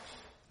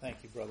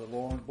Thank you, Brother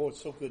Lauren. Boy,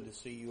 it's so good to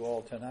see you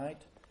all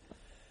tonight.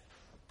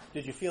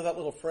 Did you feel that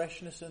little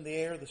freshness in the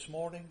air this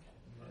morning?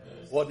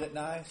 Yes. Wasn't it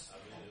nice?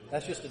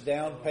 That's just a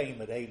down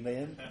payment,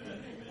 amen.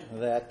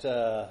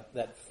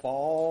 That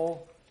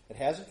fall, it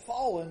hasn't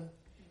fallen,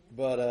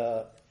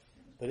 but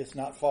it's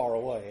not far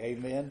away,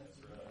 amen.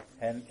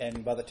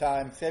 And by the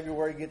time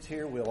February gets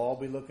here, we'll all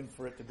be looking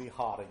for it to be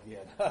hot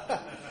again.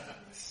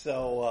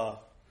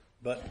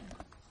 But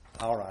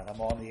all right,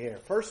 I'm on the air.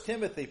 1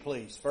 Timothy,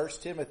 please. 1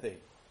 Timothy,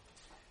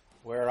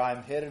 where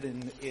I'm headed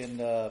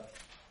in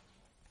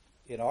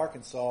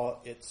Arkansas.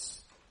 It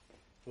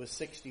was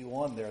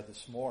 61 there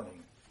this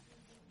morning.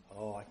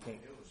 Oh, I can't.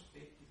 It was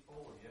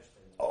 54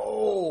 yesterday.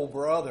 Oh,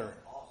 brother,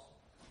 Awesome.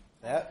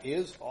 That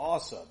is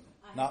awesome.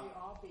 I have you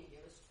all beat.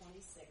 It was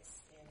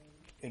 26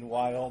 in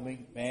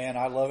Wyoming. Man,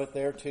 I love it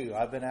there too.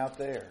 I've been out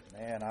there.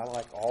 Man, I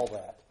like all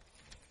that.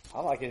 I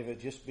like it if it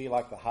just be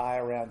like the high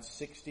around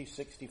 60,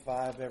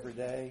 65 every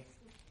day.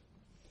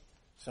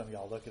 Some of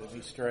y'all looking at me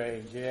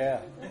strange.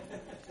 Yeah.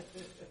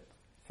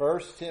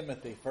 1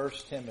 Timothy.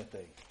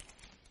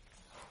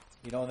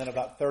 You know, and then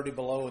about 30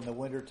 below in the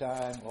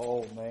wintertime.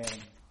 Oh, man.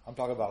 I'm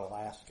talking about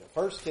Alaska.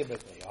 1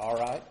 Timothy, all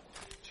right?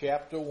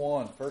 Chapter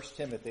 1, 1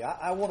 Timothy.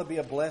 I want to be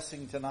a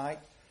blessing tonight.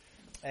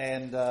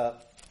 And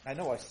I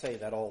know I say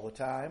that all the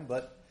time,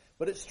 but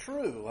it's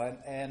true.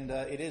 And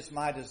it is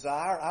my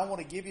desire. I want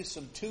to give you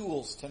some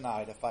tools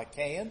tonight if I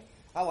can.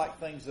 I like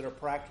things that are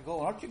practical.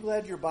 Aren't you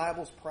glad your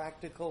Bible's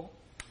practical?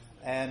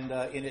 And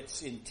in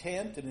its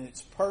intent and in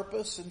its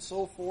purpose and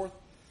so forth.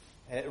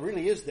 It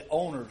really is the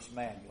owner's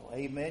manual.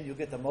 Amen. You'll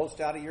get the most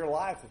out of your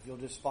life if you'll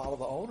just follow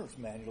the owner's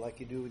manual like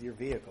you do with your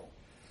vehicle.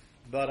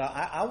 But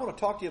I want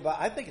to talk to you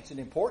about, I think it's an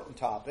important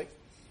topic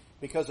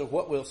because of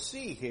what we'll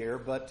see here.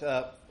 But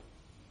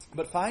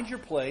find your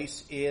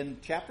place in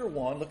chapter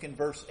 1. Look in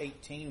verse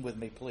 18 with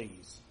me,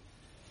 please.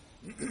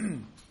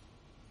 The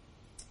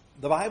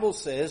Bible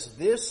says,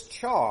 "This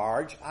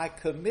charge I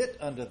commit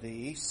unto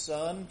thee,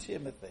 son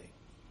Timothy,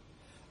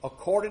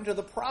 according to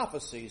the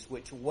prophecies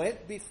which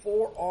went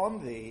before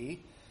on thee,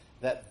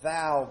 that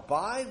thou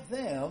by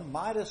them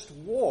mightest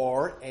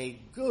war a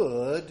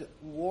good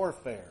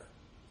warfare,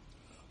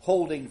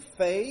 holding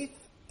faith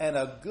and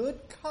a good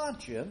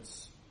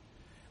conscience,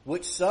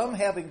 which some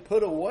having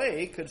put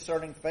away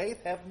concerning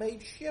faith have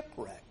made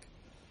shipwreck,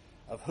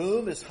 of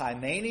whom is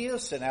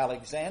Hymenaeus and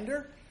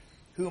Alexander,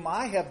 whom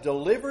I have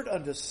delivered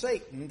unto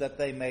Satan, that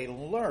they may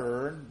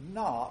learn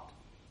not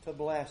to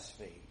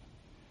blaspheme."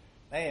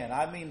 Man,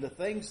 I mean the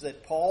things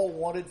that Paul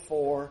wanted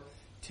for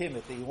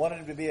Timothy. He wanted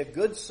him to be a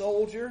good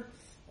soldier.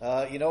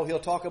 He'll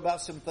talk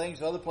about some things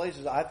in other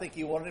places. I think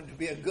he wanted him to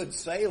be a good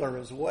sailor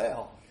as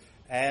well.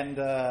 And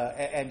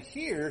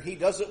here he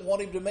doesn't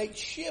want him to make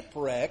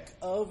shipwreck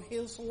of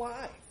his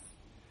life.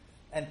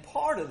 And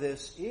part of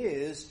this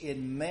is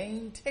in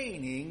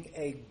maintaining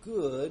a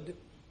good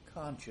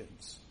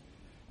conscience.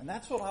 And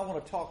that's what I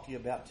want to talk to you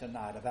about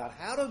tonight, about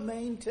how to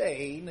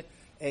maintain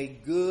a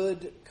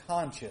good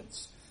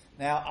conscience.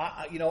 Now,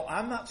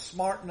 I'm not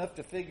smart enough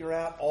to figure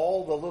out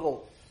all the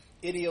little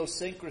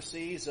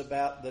idiosyncrasies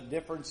about the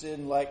difference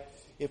in, like,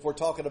 if we're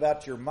talking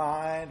about your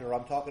mind or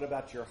I'm talking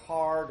about your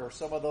heart or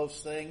some of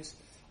those things.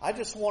 I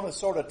just want to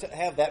sort of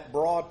have that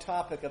broad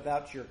topic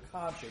about your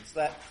conscience,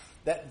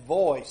 that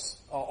voice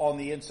on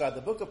the inside.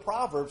 The book of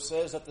Proverbs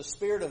says that the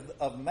spirit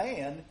of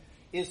man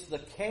is the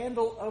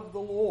candle of the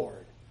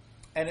Lord,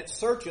 and it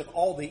searcheth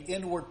all the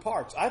inward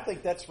parts. I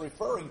think that's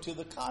referring to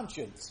the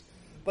conscience.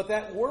 But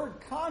that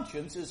word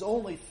conscience is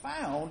only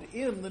found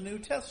in the New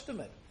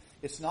Testament.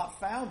 It's not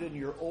found in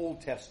your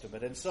Old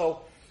Testament. And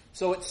so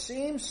it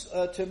seems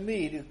to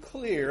me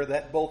clear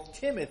that both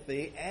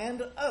Timothy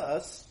and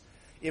us,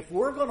 if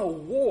we're going to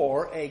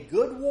war a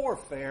good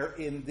warfare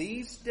in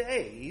these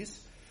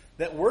days,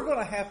 that we're going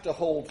to have to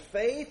hold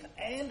faith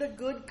and a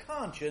good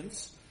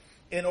conscience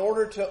in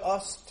order to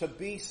us to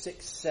be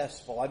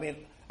successful. I mean,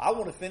 I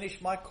want to finish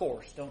my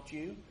course, don't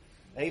you?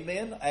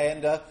 Amen.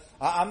 And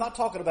I'm not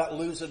talking about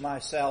losing my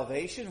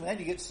salvation. Man,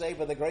 you get saved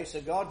by the grace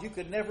of God, you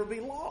could never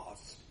be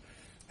lost.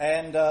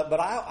 And but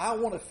I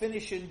want to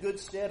finish in good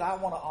stead. I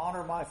want to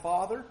honor my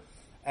Father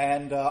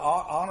and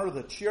honor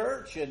the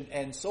church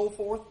and so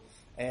forth,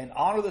 and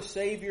honor the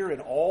Savior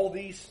and all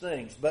these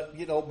things. But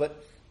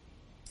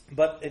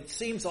but it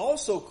seems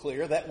also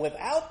clear that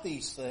without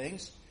these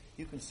things,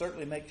 you can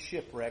certainly make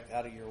shipwreck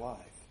out of your life.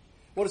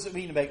 What does it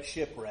mean to make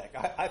shipwreck?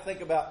 I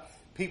think about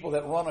people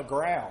that run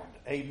aground.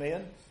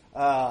 Amen.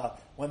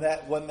 When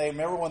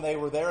they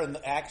were there in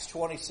Acts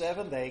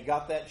 27, they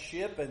got that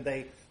ship and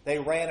they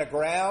ran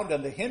aground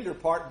and the hinder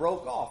part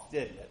broke off,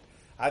 didn't it?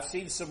 I've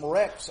seen some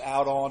wrecks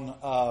out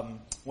on,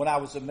 when I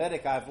was a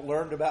medic, I've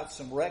learned about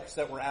some wrecks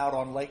that were out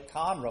on Lake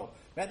Conroe.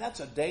 Man,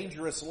 that's a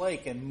dangerous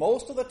lake. And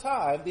most of the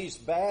time, these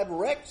bad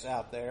wrecks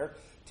out there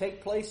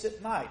take place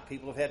at night.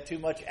 People have had too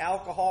much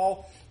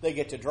alcohol. They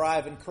get to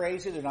driving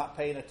crazy. They're not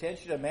paying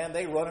attention. And man,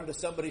 they run into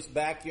somebody's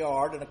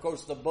backyard. And of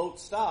course, the boat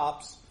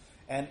stops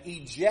and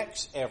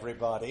ejects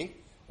everybody,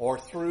 or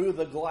through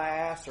the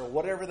glass, or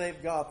whatever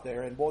they've got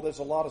there. And boy, there's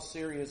a lot of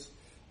serious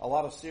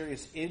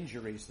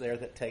injuries there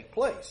that take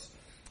place.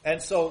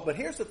 And so, but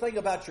here's the thing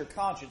about your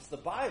conscience. The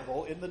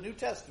Bible in the New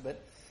Testament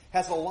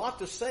has a lot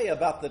to say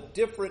about the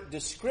different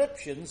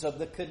descriptions of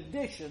the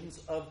conditions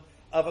of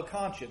a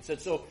conscience. And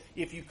so,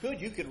 if you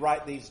could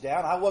write these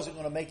down. I wasn't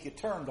going to make you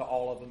turn to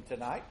all of them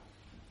tonight.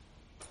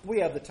 We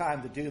have the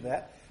time to do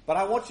that. But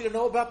I want you to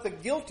know about the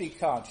guilty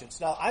conscience.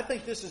 Now, I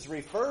think this is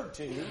referred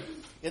to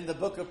in the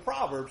book of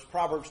Proverbs,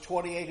 Proverbs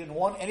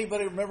 28:1.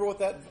 Anybody remember what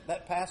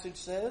that passage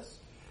says?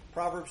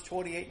 Proverbs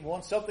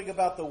 28:1. Something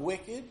about the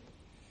wicked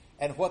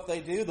and what they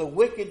do. The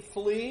wicked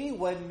flee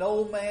when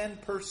no man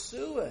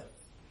pursueth,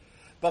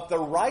 but the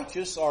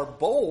righteous are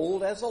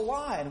bold as a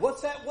lion.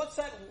 What's that? What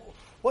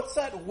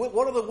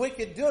are the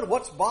wicked doing?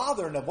 What's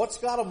bothering them? What's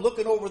got them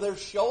looking over their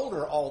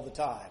shoulder all the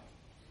time?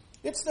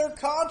 It's their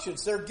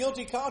conscience, their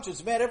guilty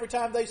conscience. Man, every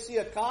time they see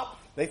a cop,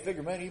 they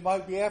figure, man, he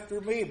might be after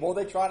me. Boy,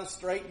 they try to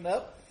straighten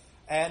up.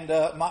 And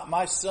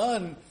my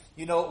son,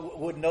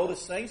 would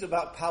notice things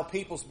about how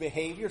people's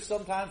behavior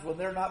sometimes when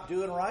they're not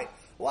doing right.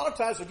 A lot of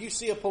times when you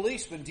see a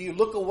policeman, do you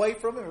look away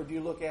from him or do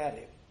you look at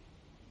him?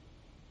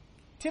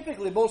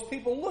 Typically, most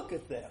people look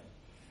at them.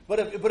 But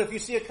if you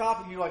see a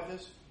cop and you're like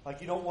this,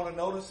 like you don't want to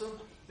notice them,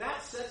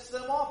 that sets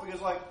them off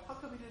because how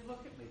come he didn't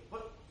look at me?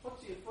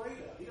 What's he afraid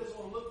of? He doesn't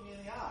want to look me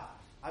in the eye.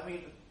 I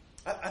mean,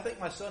 I think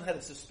my son had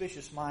a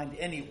suspicious mind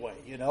anyway,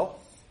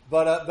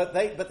 But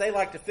they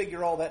like to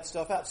figure all that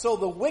stuff out. So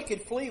the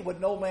wicked flee when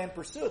no man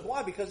pursueth.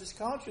 Why? Because his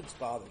conscience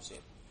bothers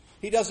him.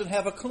 He doesn't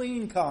have a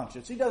clean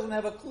conscience. He doesn't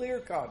have a clear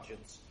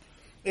conscience.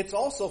 It's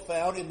also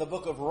found in the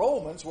book of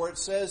Romans where it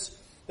says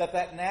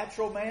that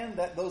natural man,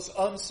 that those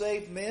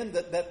unsaved men,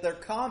 that their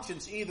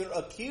conscience either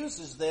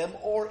accuses them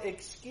or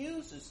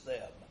excuses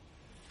them.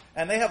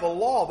 And they have a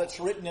law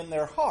that's written in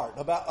their heart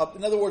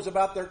in other words,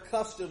 about their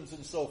customs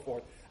and so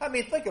forth. I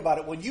mean, think about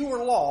it. When you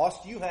were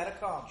lost, you had a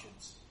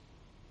conscience.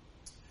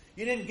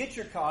 You didn't get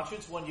your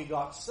conscience when you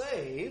got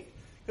saved,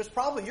 because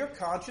probably your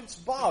conscience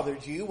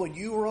bothered you when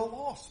you were a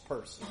lost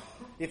person.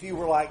 If you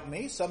were like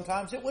me,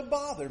 sometimes it would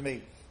bother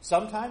me.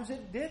 Sometimes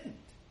it didn't.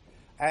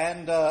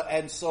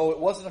 And so it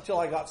wasn't until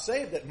I got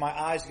saved that my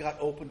eyes got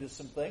open to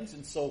some things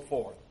and so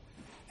forth.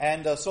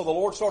 And so the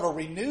Lord sort of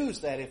renews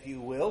that, if you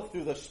will,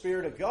 through the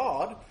Spirit of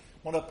God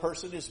when a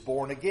person is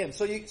born again.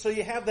 So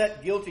you have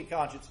that guilty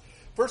conscience.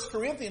 1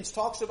 Corinthians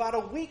talks about a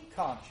weak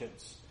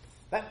conscience.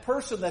 That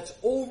person that's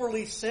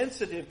overly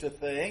sensitive to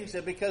things,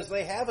 and because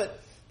they haven't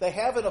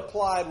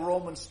applied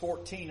Romans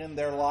 14 in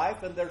their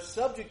life, and they're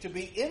subject to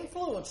be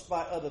influenced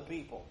by other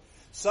people.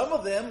 Some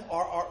of them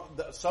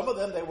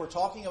they were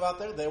talking about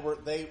there.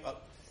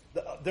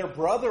 Their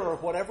brother or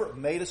whatever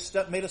made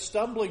a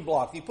stumbling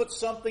block. He put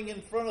something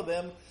in front of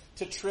them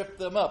to trip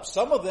them up.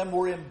 Some of them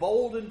were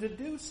emboldened to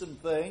do some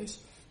things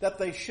that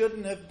they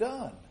shouldn't have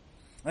done.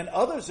 And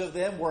others of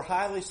them were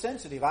highly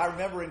sensitive. I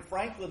remember in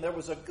Franklin there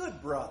was a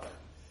good brother.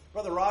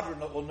 Brother Roger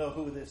will know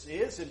who this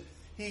is. And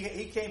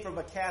he came from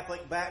a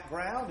Catholic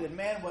background. And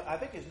man, I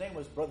think his name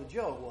was Brother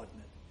Joe, wasn't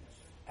it?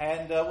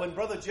 And when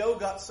Brother Joe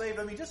got saved,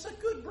 just a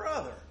good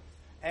brother.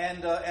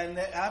 And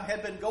I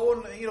had been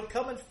going,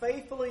 coming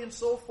faithfully and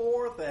so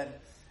forth,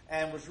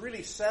 and was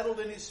really settled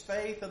in his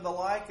faith and the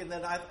like. And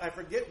then I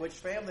forget which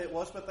family it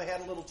was, but they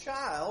had a little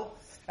child,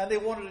 and they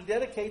wanted to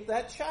dedicate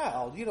that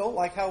child.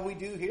 Like how we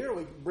do here,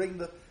 we bring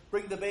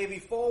the baby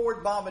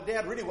forward, mom and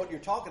dad. Really, what you're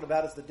talking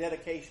about is the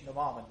dedication to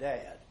mom and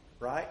dad,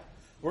 right?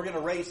 We're going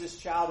to raise this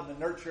child in the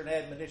nurture and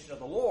admonition of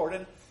the Lord,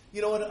 and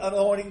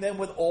anointing them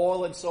with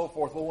oil and so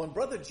forth. Well, when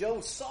Brother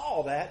Joe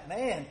saw that,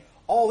 man,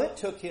 all it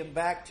took him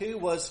back to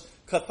was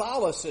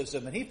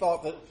Catholicism, and he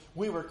thought that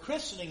we were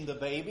christening the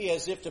baby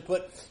as if to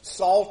put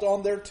salt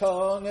on their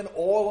tongue and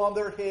oil on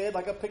their head,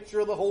 like a picture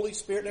of the Holy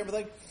Spirit and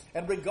everything.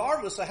 And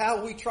regardless of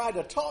how we tried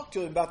to talk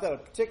to him about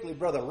that, particularly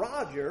Brother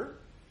Roger,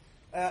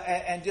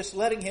 and just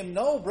letting him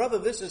know, brother,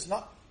 this is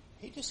not,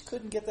 he just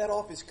couldn't get that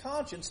off his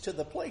conscience to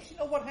the place. You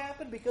know what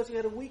happened? Because he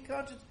had a weak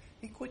conscience,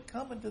 he quit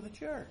coming to the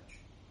church.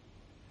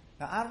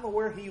 Now, I don't know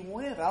where he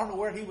went. I don't know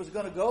where he was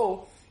going to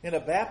go in a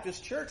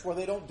Baptist church where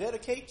they don't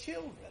dedicate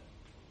children.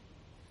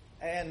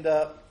 And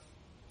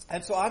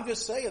so I'm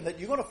just saying that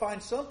you're going to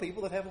find some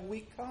people that have a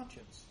weak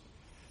conscience.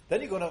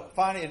 Then you're going to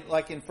find it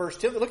like in 1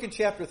 Timothy. Look in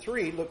chapter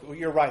 3. Look,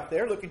 you're right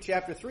there. Look in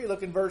chapter 3.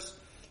 Look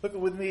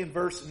with me in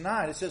verse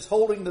 9. It says,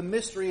 holding the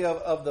mystery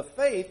of the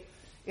faith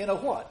in a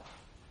what?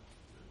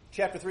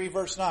 Chapter 3,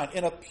 verse 9.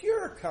 In a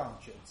pure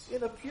conscience.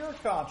 In a pure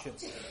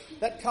conscience.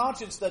 That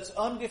conscience that's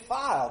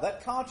undefiled.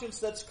 That conscience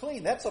that's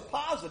clean. That's a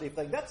positive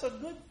thing. That's a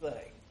good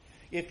thing,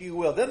 if you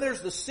will. Then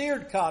there's the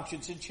seared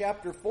conscience in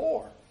chapter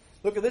 4.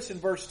 Look at this in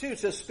verse 2. It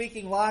says,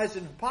 speaking lies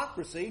and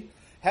hypocrisy,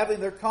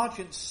 having their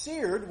conscience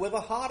seared with a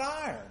hot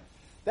iron.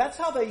 That's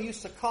how they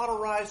used to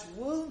cauterize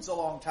wounds a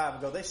long time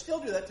ago. They still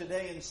do that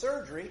today in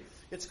surgery.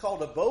 It's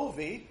called a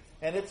bovie,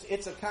 and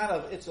it's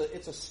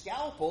a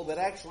scalpel that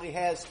actually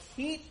has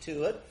heat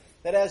to it.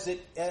 That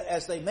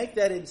as they make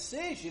that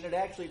incision,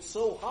 it's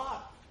so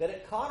hot that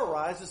it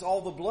cauterizes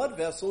all the blood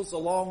vessels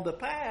along the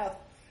path,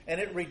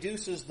 and it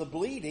reduces the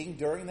bleeding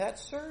during that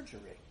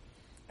surgery.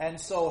 And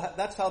so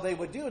that's how they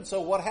would do it. And so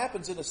what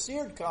happens in a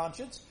seared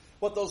conscience?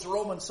 what those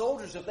Roman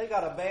soldiers, if they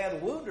got a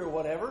bad wound or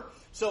whatever,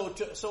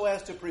 so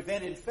as to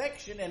prevent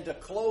infection and to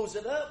close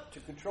it up, to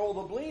control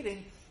the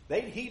bleeding,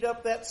 they'd heat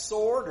up that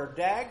sword or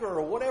dagger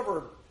or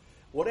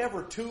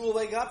whatever tool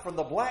they got from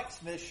the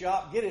blacksmith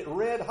shop, get it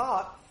red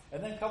hot,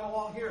 and then come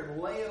along here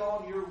and lay it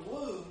on your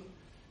wound.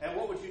 And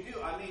what would you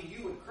do? I mean,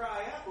 you would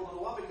cry out for a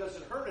little while because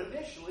it hurt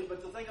initially,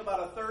 but the thing about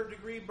a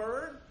third-degree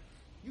burn,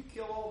 you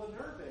kill all the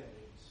nerve endings.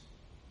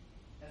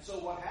 And so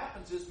what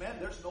happens is, man,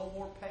 there's no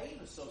more pain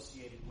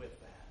associated with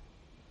that.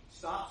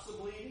 Stops the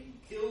bleeding,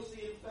 kills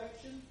the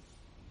infection,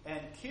 and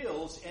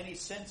kills any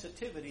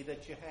sensitivity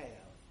that you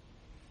have.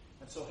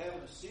 And so having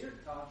a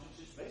seared conscience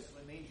just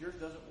basically means yours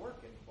doesn't work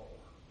anymore.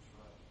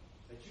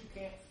 That you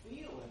can't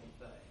feel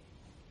anything.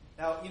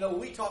 Now,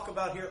 we talk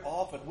about here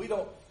often,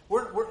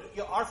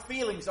 our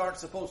feelings aren't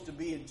supposed to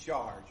be in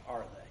charge,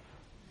 are they?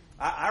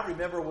 I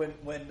remember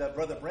when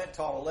Brother Brent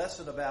taught a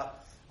lesson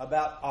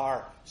about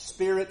our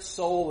spirit,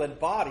 soul, and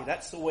body.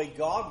 That's the way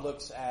God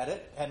looks at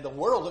it, and the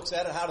world looks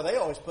at it. How do they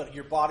always put it?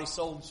 Your body,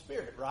 soul, and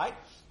spirit, right?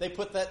 They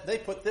put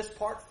this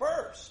part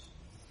first,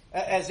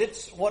 as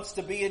it wants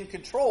to be in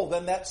control.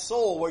 Then that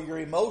soul, where your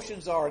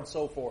emotions are, and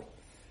so forth.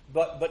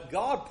 But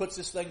God puts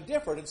this thing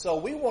different, and so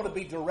we want to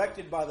be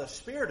directed by the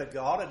Spirit of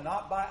God and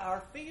not by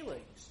our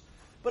feelings.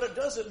 But it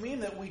doesn't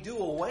mean that we do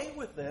away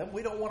with them.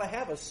 We don't want to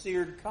have a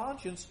seared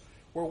conscience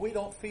where we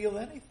don't feel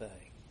anything.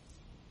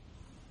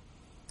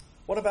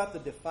 What about the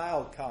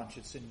defiled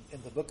conscience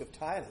in the book of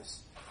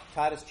Titus?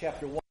 Titus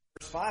chapter 1,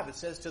 verse 5, it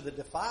says, to the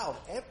defiled,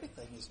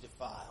 everything is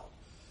defiled.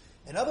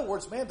 In other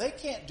words, man, they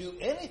can't do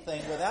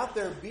anything without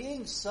there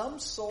being some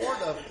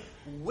sort of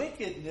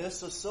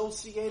wickedness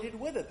associated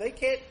with it.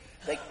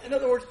 In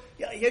other words,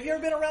 have you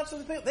ever been around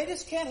some people? They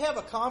just can't have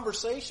a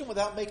conversation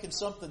without making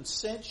something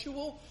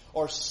sensual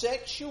or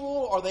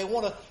sexual, or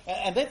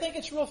and they think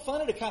it's real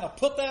funny to kind of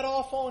put that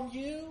off on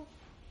you,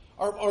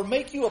 or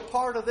make you a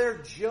part of their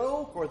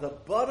joke or the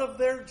butt of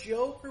their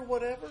joke or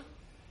whatever.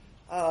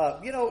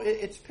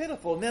 It's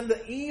pitiful. And then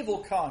the evil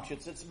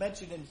conscience that's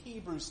mentioned in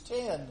Hebrews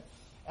 10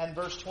 and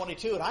verse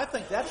 22. And I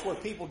think that's where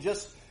people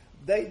just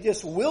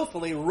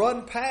willfully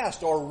run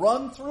past or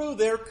run through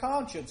their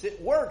conscience. It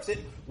works. It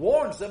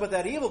warns them of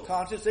that evil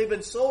conscience. They've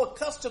been so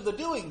accustomed to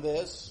doing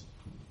this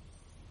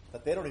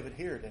that they don't even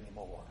hear it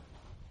anymore.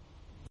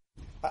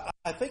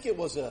 I think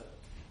there's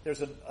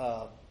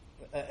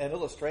an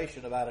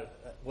illustration about it,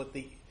 what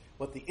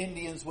the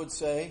Indians would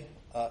say,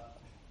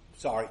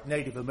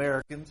 Native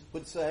Americans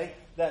would say,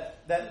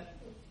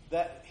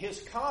 that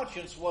his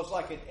conscience was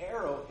like an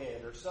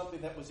arrowhead or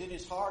something that was in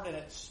his heart and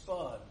it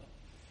spun.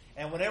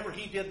 And whenever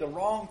he did the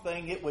wrong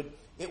thing, it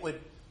would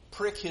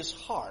prick his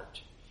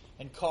heart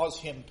and cause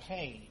him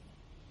pain.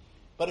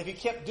 But if he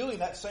kept doing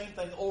that same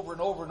thing over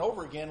and over and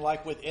over again,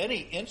 like with any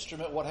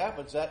instrument, what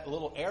happens? That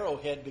little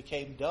arrowhead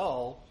became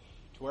dull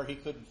to where he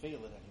couldn't feel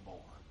it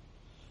anymore.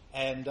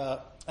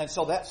 And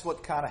so that's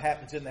what kind of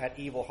happens in that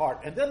evil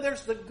heart. And then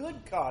there's the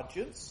good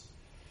conscience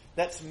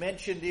that's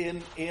mentioned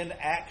in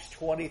Acts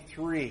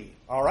 23.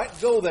 All right,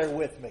 go there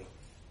with me.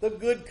 The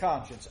good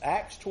conscience,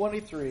 Acts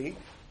 23.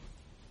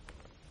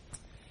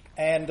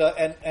 And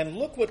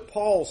look what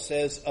Paul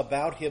says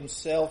about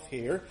himself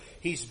here.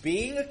 He's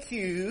being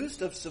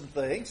accused of some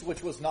things,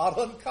 which was not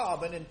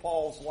uncommon in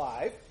Paul's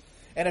life.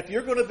 And if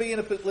you're going to be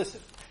listen,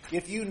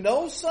 if you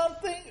know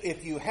something,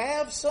 if you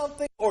have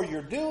something, or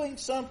you're doing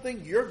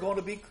something, you're going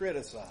to be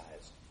criticized.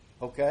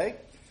 Okay?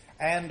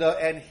 And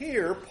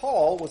here,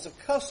 Paul was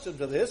accustomed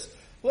to this.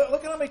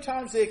 Look at how many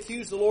times they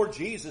accuse the Lord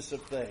Jesus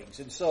of things.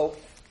 And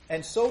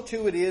so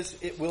too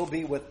it will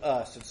be with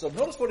us. And so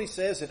notice what he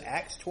says in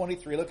Acts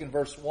 23, look in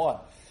verse 1.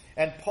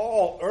 And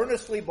Paul,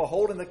 earnestly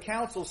beholding the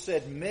council,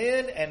 said,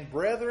 Men and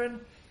brethren,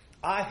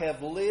 I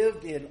have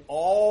lived in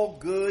all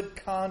good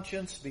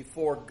conscience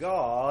before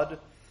God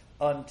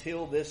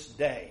until this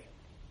day.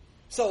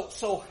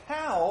 So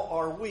how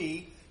are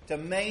we to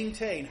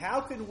maintain,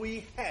 how can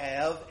we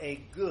have a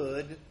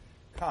good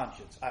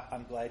conscience?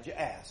 I'm glad you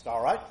asked,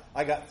 all right?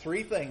 I got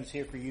 3 things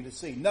here for you to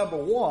see. Number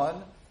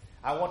 1,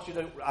 I want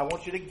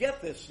you to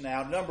get this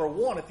now. Number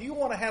 1, if you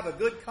want to have a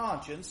good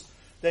conscience,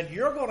 then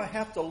you're going to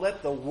have to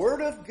let the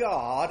Word of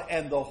God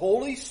and the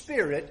Holy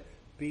Spirit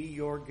be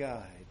your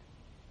guide.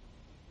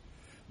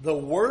 The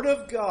Word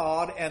of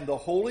God and the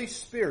Holy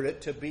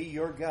Spirit to be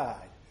your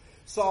guide.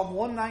 Psalm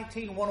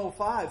 119,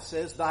 105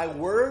 says, Thy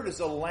Word is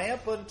a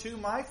lamp unto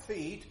my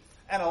feet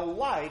and a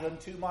light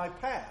unto my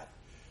path.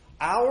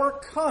 Our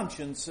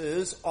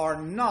consciences are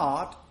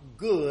not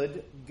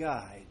good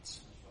guides.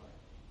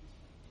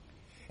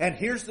 And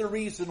here's the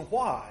reason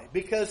why.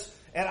 Because,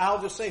 and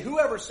I'll just say,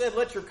 whoever said,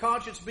 let your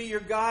conscience be your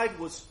guide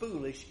was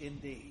foolish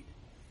indeed.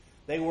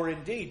 They were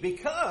indeed.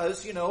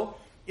 Because,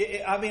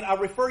 I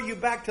refer you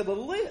back to the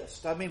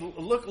list.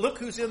 Look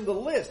who's in the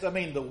list.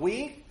 The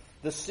weak,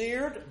 the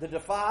seared, the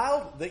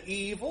defiled, the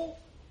evil.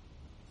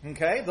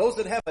 Okay? Those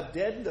that have a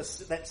deadened,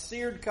 that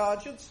seared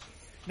conscience.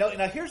 Now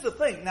here's the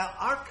thing. Now,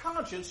 our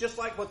conscience, just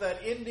like what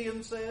that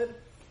Indian said,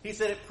 he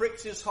said it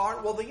pricks his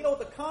heart. Well, you know what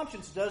the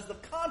conscience does? The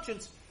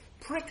conscience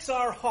pricks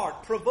our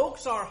heart,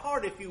 provokes our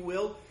heart, if you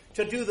will,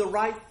 to do the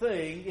right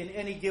thing in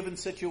any given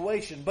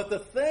situation. But the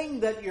thing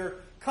that your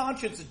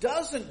conscience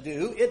doesn't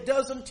do, it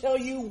doesn't tell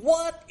you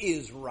what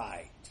is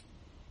right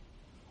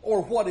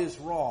or what is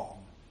wrong.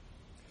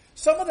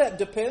 Some of that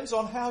depends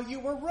on how you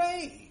were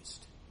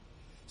raised.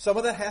 Some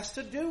of that has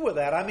to do with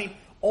that. I mean,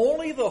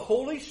 only the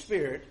Holy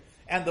Spirit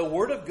and the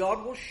Word of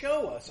God will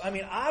show us. I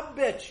mean, I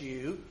bet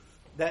you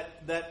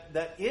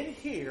that in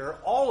here,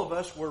 all of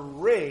us were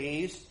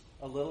raised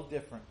a little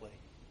differently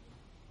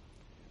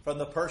from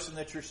the person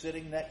that you're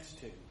sitting next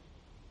to.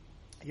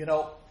 You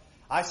know,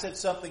 I said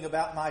something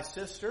about my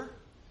sister.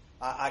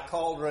 I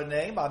called her a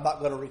name. I'm not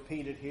going to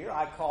repeat it here.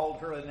 I called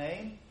her a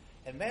name.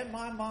 And man,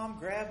 my mom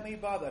grabbed me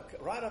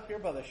right up here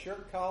by the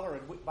shirt collar.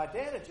 And my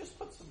dad had just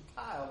put some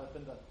tile up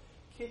in the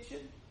kitchen.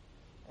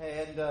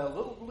 And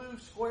little blue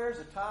squares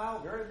of tile,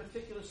 very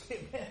meticulously.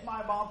 Man,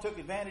 my mom took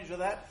advantage of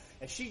that.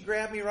 And she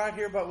grabbed me right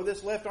here with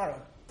this left arm.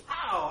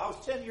 Pow! I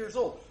was 10 years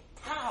old.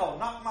 Pow!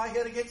 Knocked my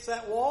head against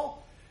that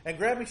wall. And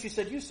grabbed me. She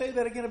said, "You say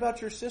that again about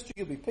your sister,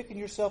 you'll be picking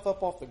yourself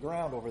up off the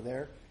ground over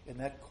there in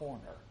that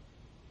corner."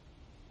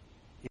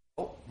 You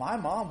know, my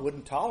mom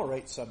wouldn't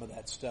tolerate some of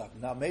that stuff.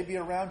 Now, maybe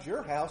around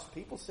your house,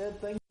 people said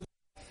things,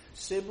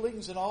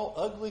 siblings and all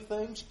ugly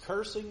things,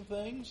 cursing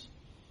things,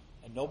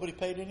 and nobody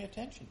paid any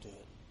attention to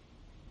it.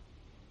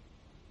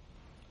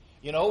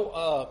 You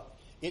know,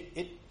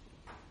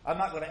 I'm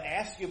not going to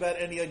ask you about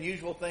any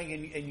unusual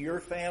thing in your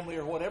family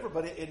or whatever,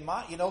 but in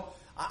my, you know,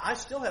 I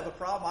still have a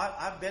problem.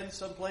 I've been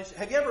someplace.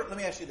 Let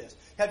me ask you this.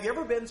 Have you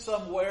ever been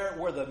somewhere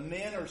where the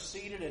men are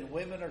seated and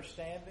women are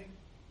standing?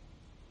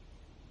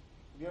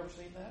 Have you ever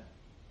seen that?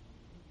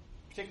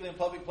 Particularly in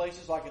public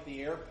places like at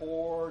the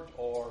airport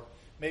or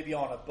maybe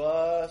on a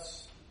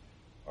bus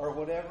or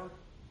whatever.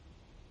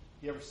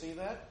 You ever see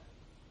that?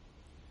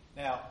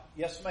 Now,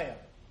 yes, ma'am.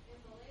 In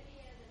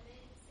Bolivia, the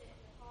men sit in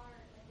the car,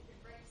 like if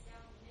it breaks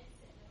down, the men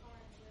sit in the car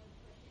and the women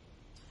push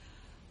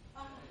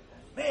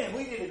it. Man,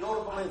 we need to go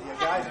to Bolivia,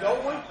 guys,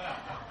 don't we?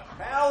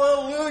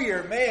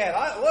 Hallelujah, man!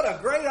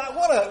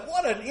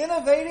 What an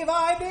innovative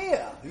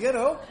idea, you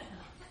know.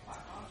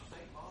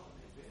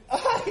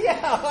 Yeah,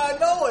 I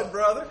know it,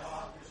 brother.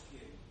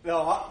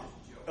 No,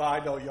 I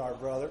know you are,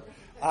 brother.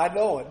 I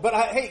know it. But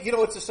hey, you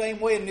know, it's the same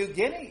way in New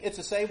Guinea. It's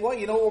the same way.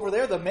 You know, over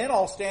there, the men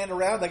all stand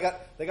around. They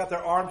got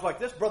their arms like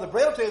this. Brother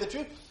Brad will tell you the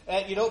truth.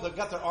 And, you know, they've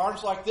got their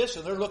arms like this,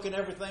 and they're looking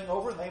everything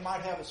over, and they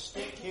might have a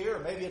stick here, or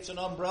maybe it's an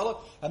umbrella,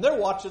 and they're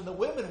watching the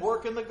women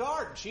work in the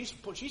garden. She's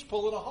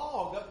pulling a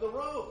hog up the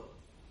road.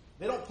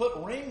 They don't put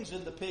rings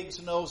in the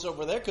pig's nose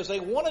over there because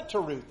they want it to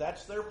root.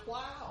 That's their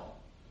plow.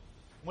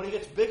 When he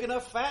gets big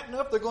enough, fat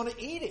enough, they're going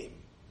to eat him.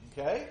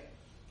 Okay?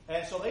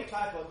 And so they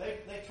tie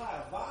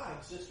a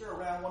vine, sister,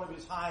 around one of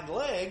his hind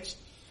legs,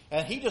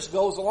 and he just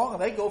goes along,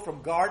 and they go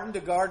from garden to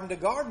garden to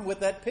garden with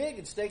that pig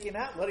and stake him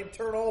out and let him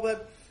turn all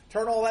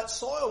that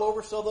soil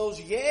over so those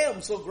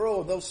yams will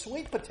grow and those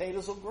sweet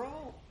potatoes will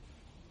grow.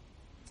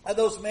 And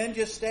those men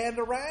just stand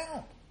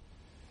around.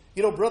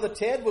 You know, Brother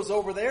Ted was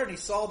over there, and he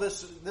saw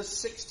this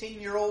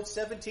 16-year-old,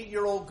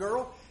 17-year-old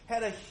girl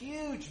had a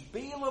huge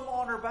beelam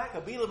on her back.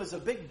 A beelam is a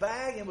big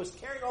bag and was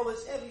carrying all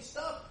this heavy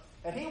stuff.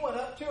 And he went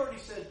up to her and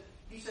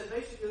he said,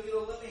 basically, you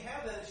know, let me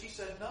have that. And she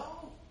said,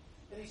 no.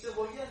 And he said,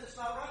 well, yeah, that's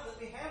not right.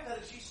 Let me have that.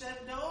 And she said,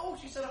 no.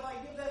 She said, if I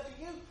give that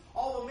to you,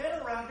 all the men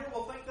around here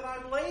will think that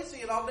I'm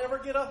lazy and I'll never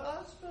get a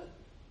husband.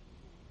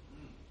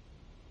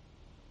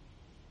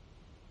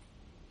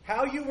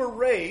 How you were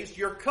raised,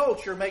 your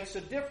culture makes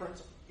a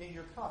difference in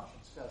your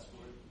conscience, doesn't it?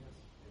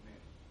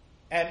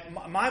 And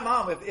my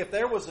mom,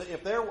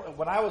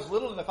 when I was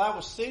little and if I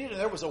was seated and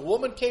there was a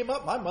woman came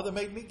up, my mother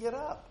made me get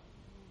up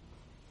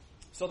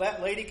so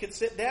that lady could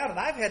sit down. And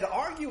I've had to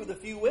argue with a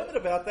few women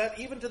about that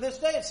even to this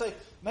day and say,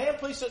 ma'am,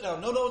 please sit down.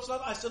 No, it's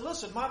not. I said,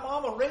 listen, my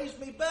mama raised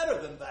me better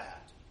than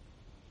that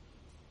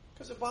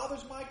because it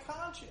bothers my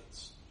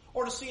conscience.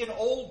 Or to see an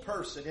old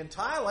person in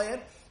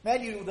Thailand,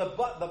 man, the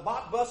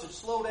bus would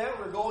slow down.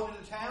 We were going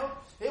into town.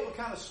 It would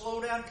kind of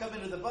slow down, come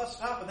into the bus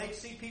stop, and they'd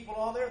see people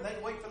on there, and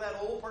they'd wait for that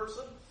old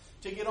person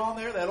to get on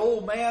there, that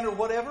old man or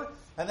whatever.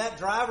 And that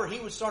driver, he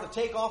would start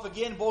to take off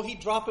again. Boy, he'd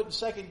drop it in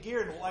second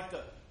gear and like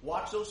to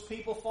watch those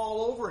people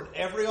fall over, and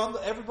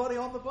everybody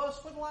on the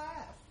bus would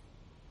laugh.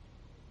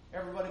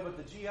 Everybody but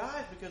the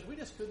GIs, because we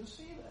just couldn't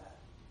see that.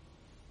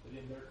 But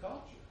in their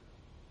culture,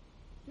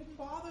 it didn't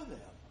bother them.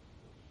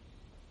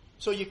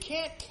 So you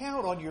can't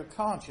count on your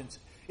conscience.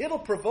 It'll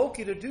provoke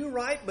you to do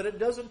right, but it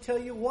doesn't tell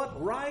you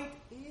what right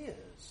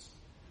is.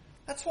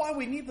 That's why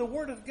we need the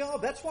Word of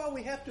God. That's why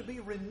we have to be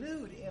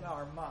renewed in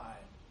our mind,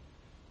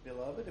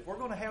 beloved. If we're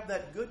going to have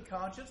that good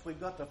conscience, we've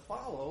got to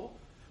follow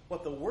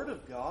what the Word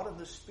of God and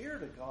the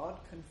Spirit of God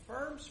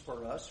confirms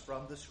for us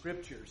from the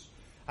Scriptures.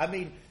 I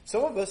mean,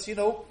 some of us, you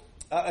know,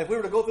 if we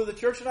were to go through the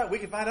church tonight, we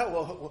could find out,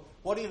 well,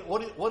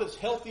 what is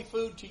healthy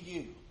food to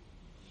you?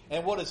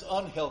 And what is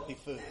unhealthy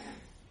food?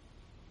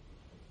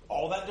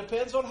 All that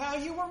depends on how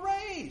you were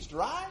raised,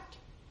 right?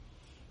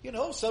 You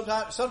know,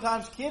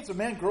 sometimes kids and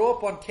men grow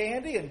up on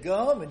candy and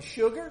gum and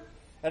sugar.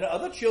 And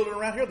other children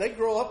around here, they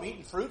grow up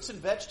eating fruits and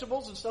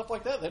vegetables and stuff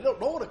like that. They don't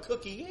know what a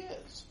cookie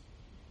is.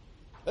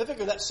 They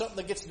figure that's something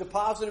that gets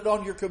deposited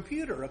on your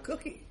computer, a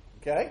cookie.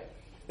 Okay?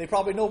 They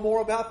probably know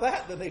more about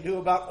that than they do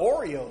about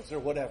Oreos or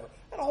whatever.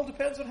 It all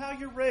depends on how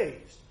you're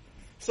raised.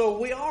 So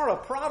we are a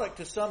product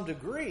to some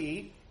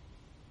degree,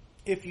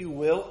 if you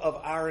will, of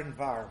our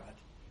environment.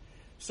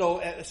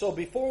 So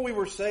before we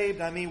were saved,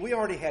 we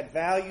already had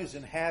values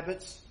and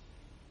habits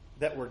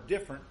that were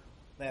different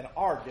and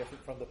are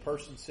different from the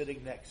person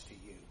sitting next to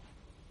you.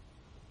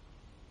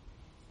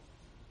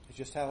 It's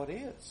just how it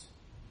is.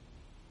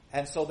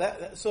 And so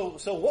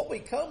what we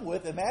come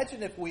with,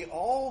 imagine if we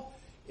all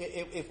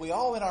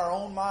in our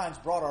own minds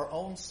brought our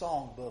own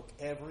songbook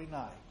every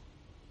night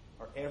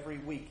or every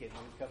weekend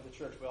when we come to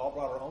church. We all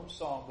brought our own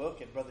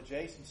songbook, and Brother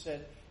Jason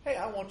said, "Hey,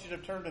 I want you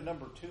to turn to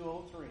number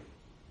 203."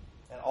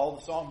 And all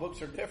the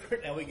songbooks are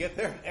different, and we get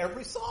there, and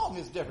every song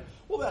is different.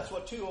 Well, that's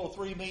what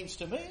 203 means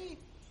to me.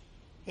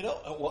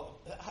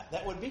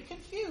 That would be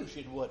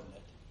confusion, wouldn't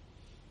it?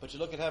 But you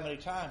look at how many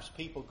times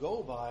people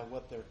go by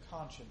what their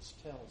conscience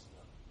tells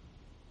them.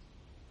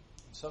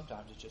 And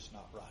sometimes it's just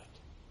not right.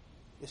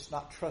 It's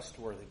not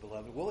trustworthy,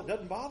 beloved. Well, it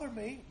doesn't bother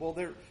me. Well,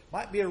 there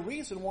might be a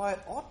reason why it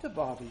ought to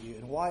bother you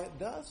and why it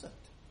doesn't.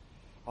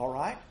 All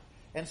right?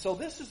 And so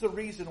this is the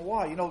reason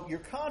why. Your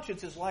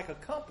conscience is like a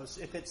compass.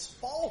 If it's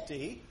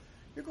faulty,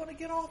 you're going to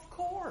get off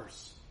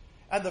course.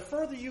 And the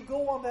further you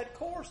go on that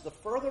course, the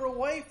further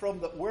away from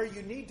where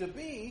you need to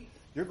be,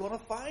 you're going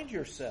to find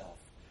yourself.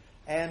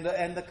 And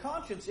the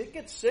conscience, it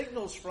gets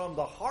signals from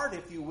the heart,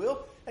 if you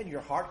will, and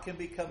your heart can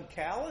become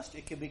calloused.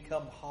 It can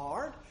become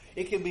hard.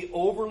 It can be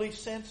overly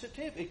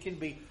sensitive. It can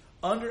be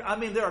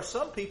there are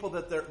some people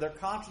that their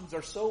consciences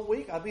are so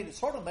weak, it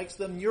sort of makes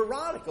them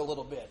neurotic a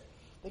little bit.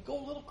 They go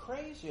a little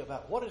crazy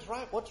about what is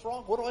right, what's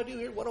wrong, what do I do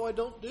here, what do I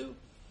don't do.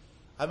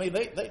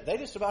 They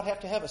just about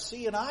have to have a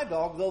seeing eye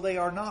dog, though they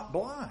are not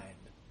blind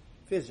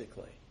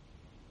physically,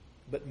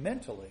 but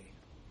mentally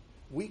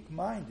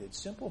weak-minded,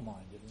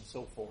 simple-minded, and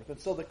so forth. And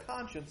so the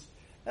conscience,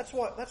 that's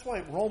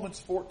why Romans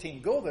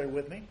 14, go there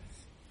with me.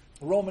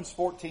 Romans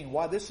 14,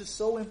 why this is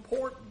so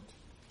important.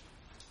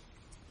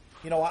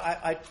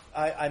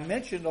 I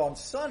mentioned on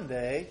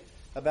Sunday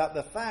about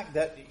the fact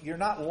that you're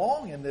not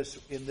long in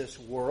this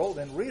world,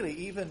 and really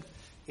even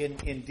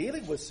in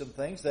dealing with some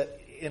things, that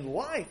in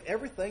life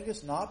everything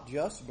is not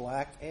just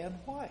black and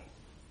white.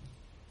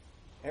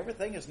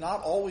 Everything is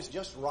not always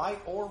just right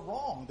or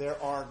wrong.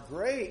 There are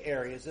gray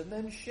areas and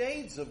then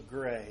shades of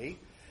gray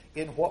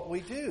in what we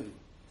do.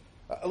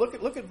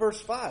 Look at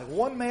verse 5.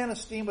 One man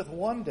esteemeth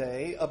one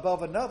day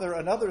above another,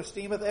 another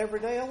esteemeth every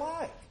day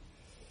alike.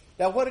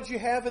 Now, what did you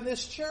have in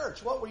this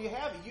church? What were you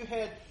having? You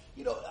had,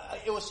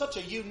 it was such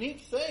a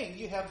unique thing.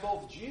 You have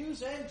both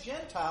Jews and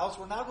Gentiles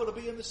were now going to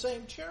be in the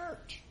same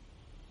church.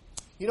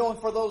 And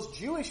for those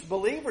Jewish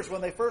believers,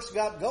 when they first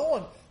got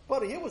going,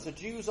 buddy, it was a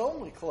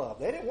Jews-only club.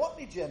 They didn't want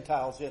any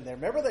Gentiles in there.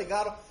 Remember,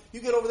 you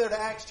get over there to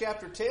Acts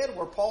chapter 10,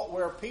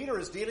 where Peter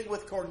is dealing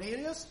with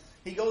Cornelius.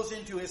 He goes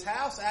into his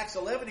house, Acts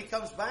 11, he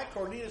comes back,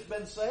 Cornelius has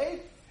been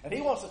saved, and he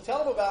wants to tell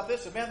them about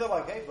this. And man, they're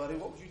like, "Hey, buddy,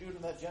 what was you doing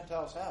in that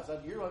Gentile's house?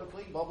 You're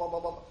unclean, blah, blah, blah,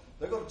 blah."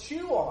 They're going to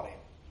chew on him.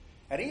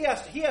 And he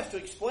has to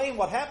explain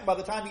what happened by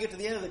the time you get to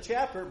the end of the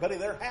chapter, buddy,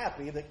 they're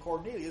happy that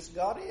Cornelius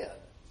got in.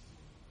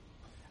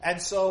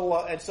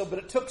 But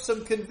it took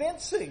some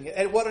convincing.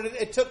 And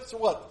it took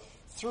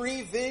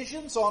 3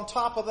 visions on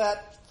top of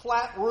that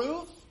flat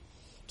roof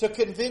to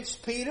convince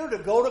Peter to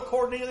go to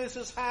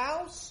Cornelius'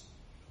 house?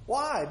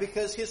 Why?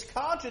 Because his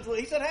conscience,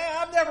 he said, "Hey,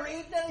 I've never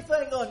eaten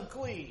anything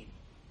unclean."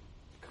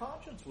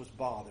 Conscience was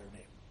bothering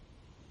him.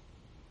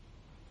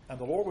 And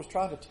the Lord was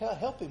trying to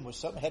help him with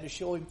something. Had to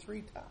show him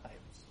 3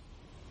 times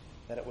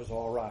that it was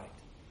all right.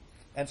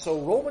 And so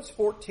Romans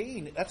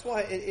 14, that's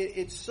why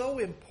it's so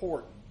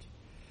important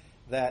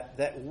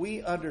that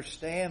we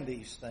understand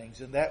these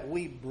things and that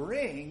we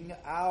bring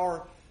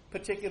our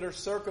particular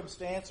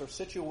circumstance or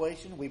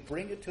situation, we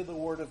bring it to the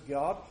Word of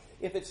God.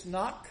 If it's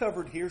not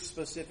covered here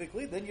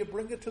specifically, then you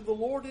bring it to the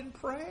Lord in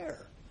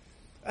prayer.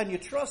 And you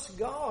trust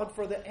God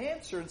for the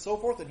answer and so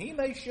forth, and He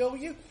may show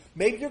you.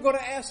 Maybe you're going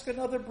to ask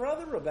another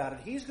brother about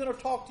it. He's going to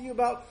talk to you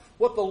about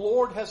what the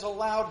Lord has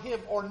allowed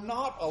him or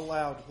not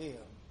allowed him.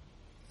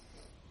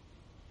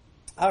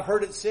 I've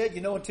heard it said,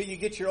 until you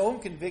get your own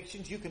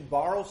convictions, you can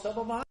borrow some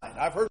of mine.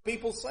 I've heard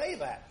people say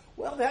that.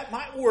 Well, that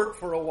might work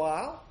for a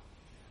while,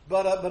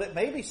 but it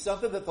may be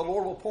something that the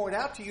Lord will point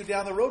out to you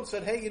down the road and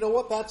say, "Hey, you know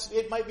what?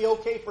 It might be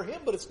okay for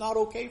him, but it's not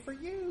okay for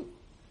you."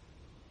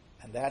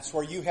 And that's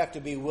where you have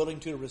to be willing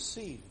to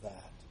receive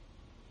that.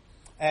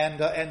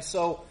 And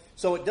so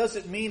it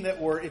doesn't mean that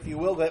we're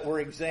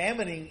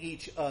examining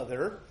each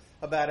other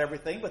about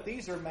everything, but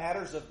these are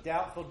matters of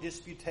doubtful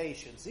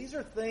disputations. These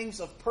are things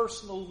of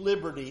personal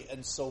liberty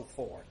and so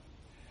forth.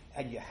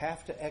 And you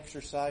have to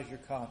exercise your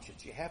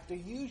conscience. You have to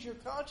use your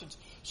conscience.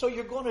 So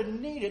you're going to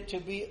need it to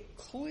be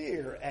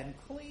clear and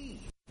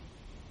clean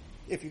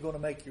if you're going to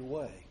make your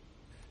way.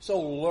 So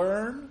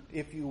learn,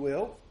 if you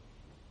will,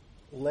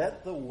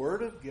 let the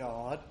Word of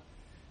God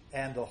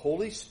and the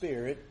Holy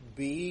Spirit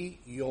be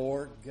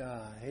your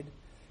guide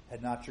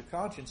and not your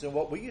conscience. And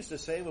what we used to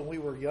say when we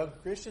were young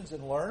Christians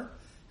and learned,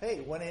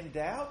 hey, when in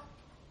doubt,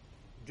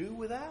 do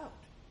without.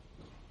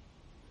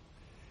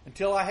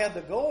 Until I had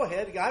the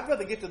go-ahead, I'd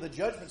rather get to the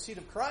judgment seat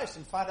of Christ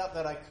and find out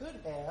that I could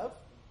have,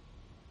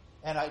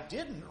 and I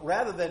didn't,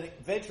 rather than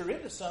venture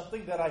into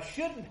something that I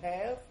shouldn't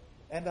have,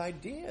 and I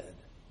did.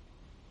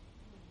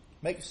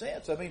 Makes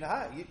sense. I mean,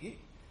 I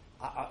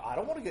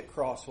don't want to get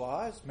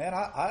crosswise. Man,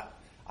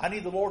 I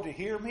need the Lord to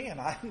hear me, and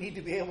I need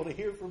to be able to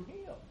hear from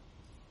Him.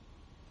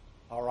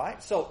 All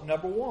right? So,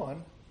 number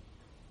one,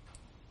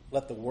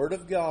 let the Word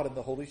of God and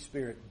the Holy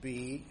Spirit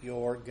be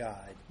your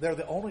guide. They're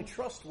the only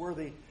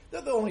trustworthy,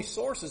 they're the only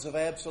sources of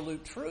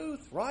absolute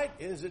truth, right?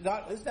 Is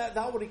that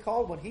not what He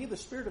called when He, the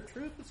Spirit of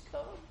truth, has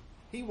come?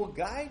 He will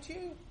guide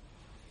you.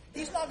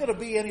 He's not going to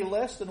be any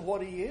less than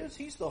what He is.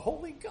 He's the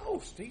Holy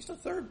Ghost. He's the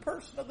third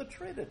person of the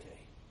Trinity.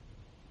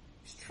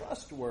 He's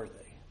trustworthy.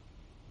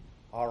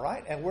 All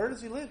right? And where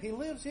does He live? He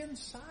lives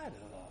inside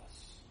of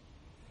us.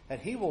 And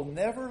He will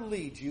never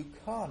lead you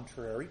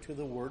contrary to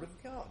the Word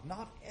of God.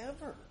 Not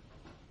ever.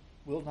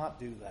 Will not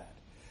do that.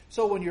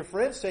 So when your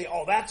friends say,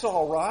 oh, that's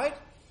all right,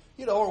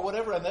 or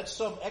whatever, and that's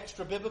some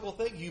extra biblical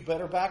thing, you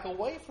better back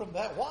away from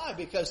that. Why?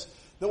 Because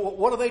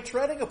what are they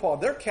treading upon?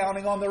 They're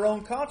counting on their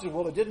own conscience.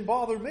 Well, it didn't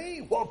bother me.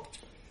 Well,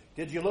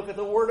 did you look at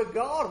the Word of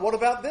God? What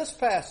about this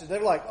passage?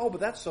 They're like, oh, but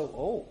that's so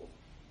old.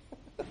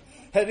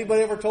 Had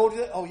anybody ever told you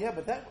that? Oh, yeah,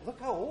 but look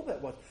how old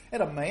that was.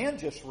 And a man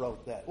just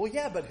wrote that. Well,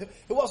 yeah, but it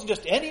wasn't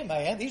just any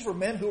man. These were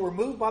men who were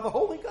moved by the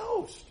Holy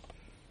Ghost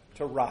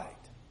to write.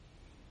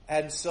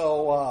 And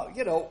so,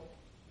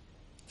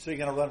 so you're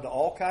going to run into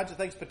all kinds of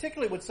things,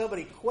 particularly when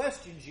somebody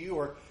questions you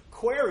or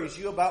queries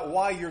you about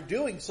why you're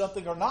doing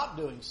something or not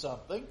doing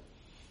something.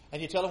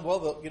 And you tell them, well,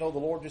 the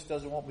Lord just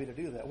doesn't want me to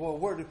do that. Well,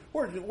 where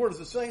does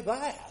it say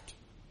that?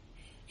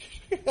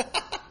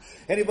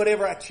 Anybody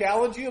ever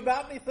challenge you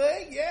about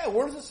anything? Yeah,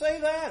 where does it say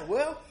that?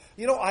 Well,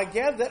 I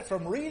gathered that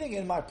from reading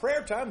in my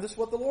prayer time. This is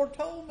what the Lord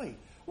told me.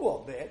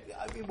 Well, man,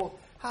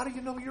 how do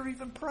you know you're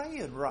even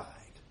praying right?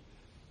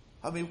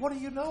 I mean, what do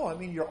you know? I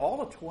mean, you're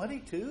all of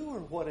 22 or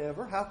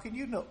whatever. How can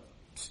you know?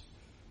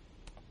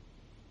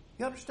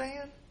 You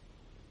understand?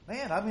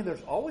 Man, I mean,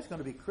 there's always going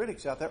to be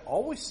critics out there.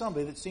 Always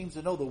somebody that seems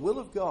to know the will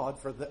of God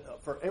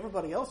for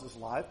everybody else's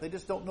life. They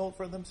just don't know it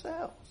for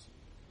themselves.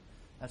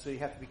 And so you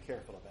have to be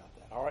careful about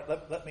that. All right,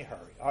 let me hurry.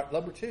 All right,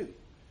 number two.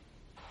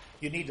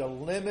 You need to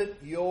limit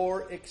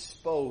your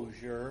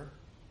exposure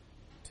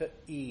to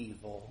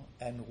evil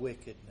and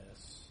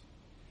wickedness.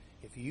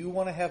 If you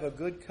want to have a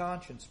good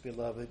conscience,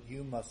 beloved,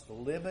 you must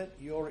limit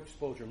your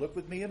exposure. Look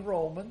with me in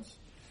Romans.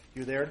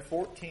 You're there in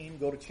 14.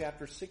 Go to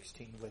chapter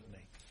 16 with me.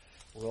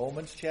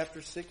 Romans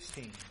chapter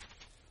 16.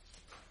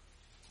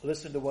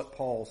 Listen to what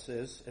Paul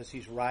says as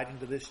he's writing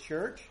to this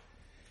church.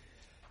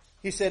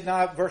 He said,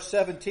 now, verse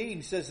 17,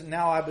 he says,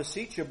 now I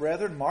beseech you,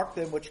 brethren, mark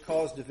them which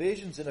cause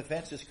divisions and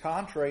offenses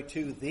contrary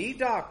to the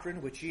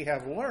doctrine which ye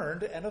have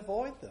learned, and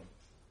avoid them.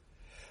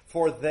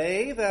 For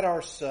they that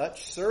are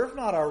such serve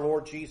not our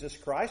Lord Jesus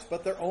Christ,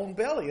 but their own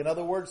belly. In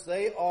other words,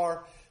 they're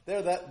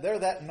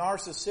that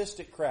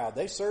narcissistic crowd.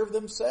 They serve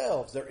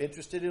themselves. They're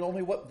interested in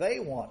only what they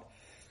want.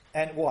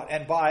 And what?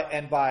 And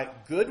by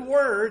good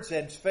words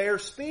and fair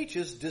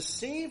speeches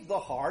deceive the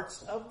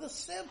hearts of the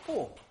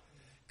simple.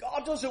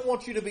 God doesn't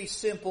want you to be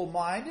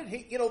simple-minded.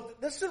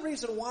 This is the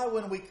reason why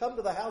when we come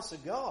to the house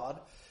of God,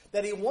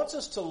 that He wants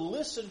us to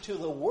listen to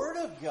the Word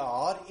of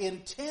God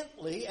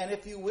intently, and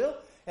if you will,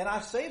 and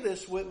I say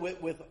this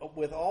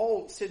with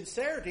all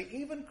sincerity,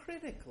 even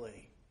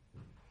critically.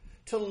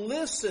 To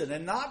listen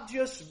and not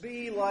just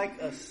be like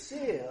a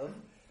sieve,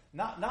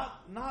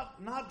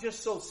 not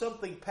just so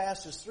something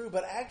passes through,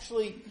 but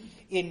actually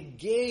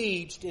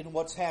engaged in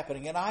what's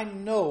happening. And I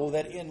know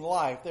that in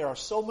life there are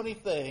so many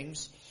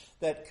things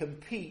that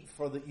compete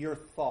for your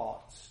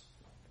thoughts.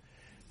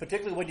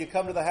 Particularly when you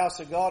come to the house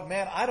of God,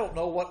 man, I don't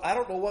know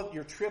what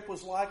your trip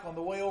was like on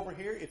the way over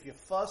here, if you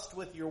fussed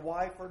with your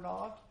wife or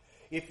not.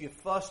 If you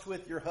fussed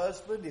with your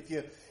husband,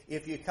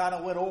 if you kind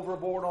of went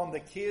overboard on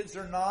the kids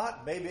or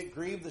not, maybe it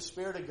grieved the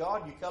Spirit of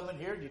God. You come in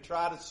here and you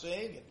try to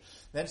sing, and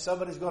then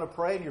somebody's going to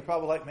pray, and you're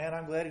probably like, man,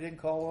 I'm glad he didn't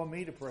call on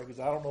me to pray,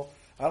 because I don't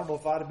know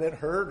if I'd have been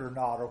hurt or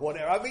not or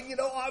whatever. I mean,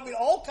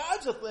 all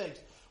kinds of things.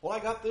 Well, I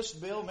got this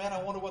bill, man,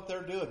 I wonder what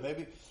they're doing.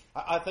 Maybe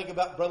I think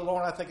about Brother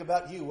Lauren, I think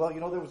about you. Well,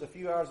 there was a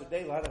few hours of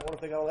daylight. I wonder if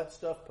they got all that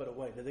stuff put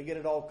away. Did they get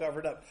it all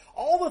covered up?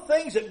 All the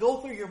things that go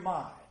through your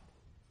mind.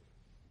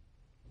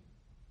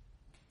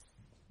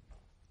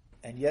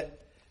 And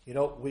yet,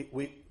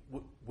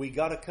 we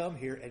got to come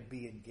here and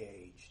be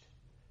engaged.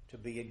 To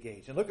be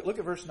engaged. And look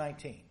at verse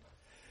 19.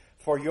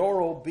 For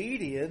your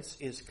obedience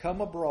is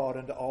come abroad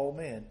unto all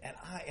men, and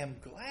I am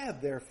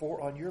glad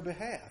therefore on your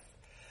behalf.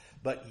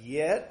 But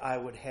yet I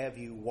would have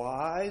you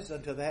wise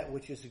unto that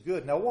which is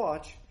good. Now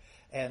watch.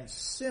 And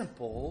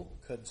simple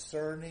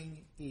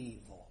concerning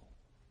evil.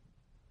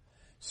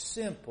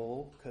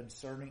 Simple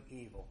concerning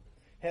evil.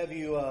 Have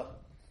you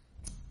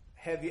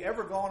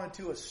ever gone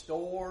into a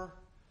store,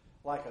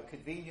 like a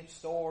convenience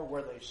store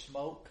where they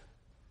smoke,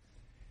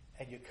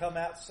 and you come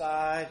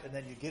outside and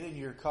then you get in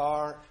your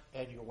car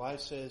and your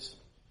wife says,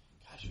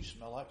 gosh, you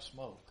smell like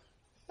smoke.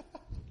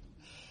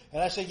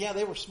 And I say, yeah,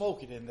 they were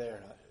smoking in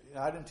there.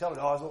 I didn't tell it.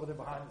 Oh, I was over there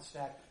behind the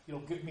stack.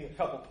 Give me a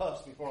couple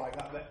puffs before I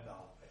got back.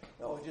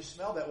 No, it just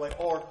smelled that way.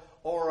 Or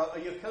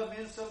you come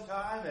in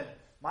sometime and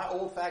my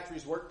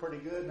olfactories work pretty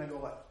good, and I go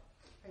like,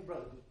 "Hey,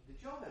 brother,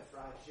 did y'all have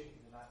fried chicken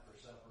tonight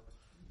for supper?"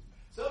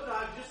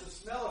 Sometimes just the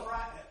smell of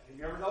fried. Have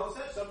you ever noticed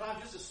that? Sometimes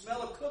just the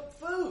smell of cooked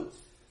foods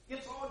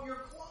gets on your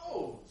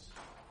clothes.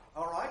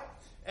 All right.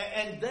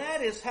 And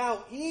that is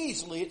how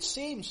easily it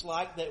seems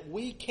like that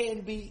we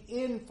can be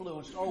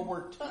influenced or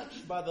we're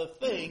touched by the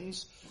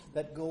things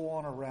that go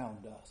on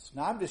around us.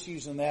 Now, I'm just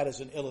using that as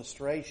an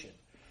illustration.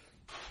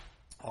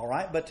 All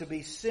right, but to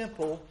be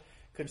simple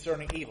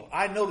concerning evil.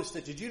 I noticed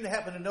that. Did you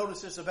happen to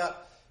notice this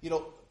about,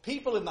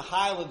 people in the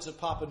highlands of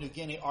Papua New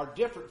Guinea are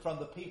different from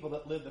the people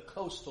that live the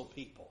coastal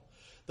people.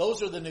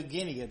 Those are the New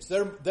Guineans.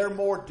 They're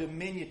more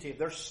diminutive.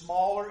 They're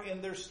smaller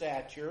in their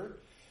stature.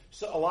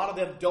 So a lot of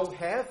them don't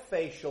have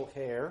facial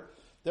hair.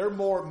 They're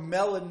more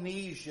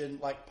Melanesian,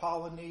 like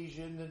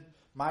Polynesian and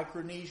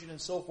Micronesian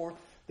and so forth.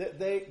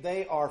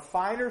 They are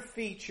finer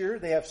feature.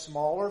 They have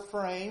smaller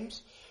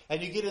frames.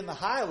 And you get in the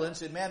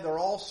highlands, and man, they're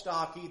all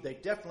stocky. They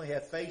definitely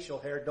have facial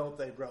hair, don't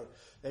they, bro?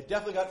 They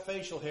definitely got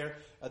facial hair,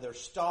 and they're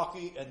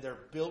stocky, and they're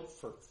built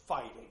for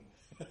fighting.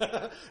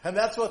 And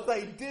that's what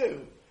they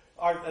do.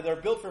 They're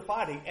built for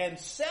fighting. And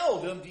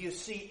seldom do you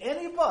see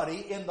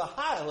anybody in the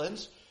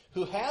highlands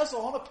who has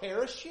on a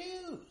pair of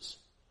shoes.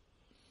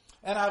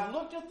 And I've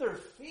looked at their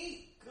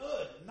feet.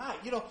 Good night.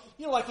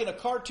 Like in a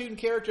cartoon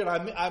character,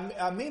 and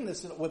I mean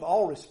this with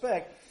all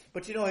respect,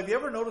 but have you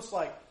ever noticed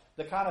like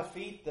the kind of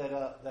feet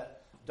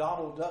that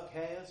Donald Duck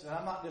has? And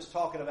I'm not just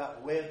talking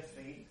about web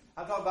feet.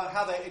 I'm talking about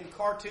how in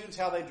cartoons,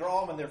 how they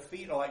draw them and their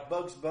feet are like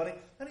Bugs Bunny.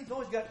 And he's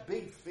always got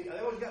big feet. They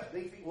always got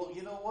big feet. Well,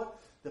 you know what?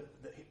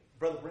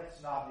 Brother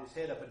Brent's nodding his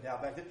head up and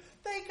down back there.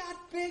 They got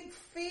big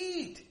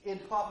feet in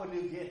Papua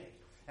New Guinea.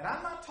 And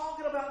I'm not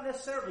talking about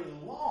necessarily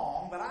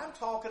long, but I'm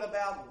talking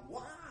about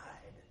wide.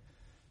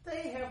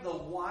 They have the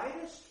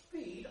widest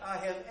feet I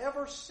have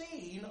ever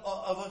seen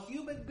of a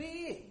human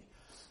being.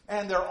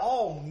 And they're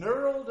all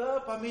knurled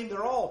up.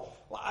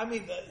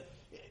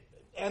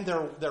 And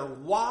they're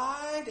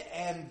wide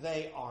and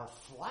they are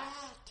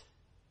flat.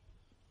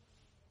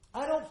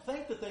 I don't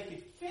think that they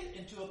could fit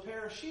into a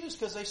pair of shoes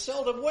because they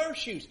seldom wear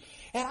shoes.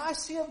 And I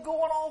see them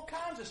going all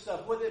kinds of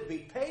stuff, whether it be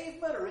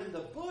pavement or in the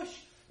bush.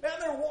 And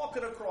they're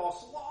walking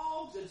across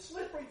logs and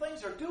slippery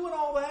things. They're doing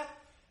all that.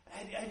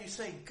 And you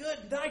say,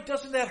 good night,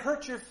 doesn't that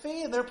hurt your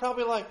feet? And they're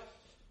probably like,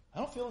 I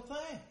don't feel a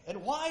thing.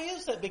 And why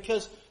is that?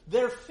 Because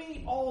their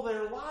feet all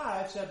their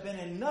lives have been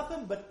in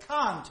nothing but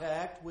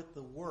contact with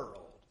the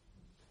world.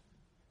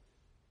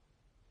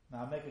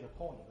 Now, I'm making a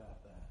point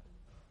about that.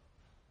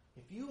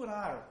 If you and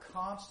I are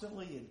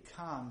constantly in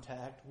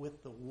contact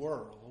with the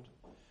world,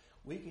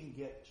 we can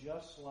get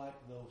just like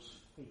those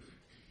feet,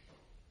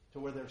 to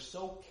where they're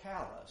so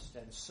calloused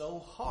and so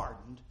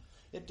hardened,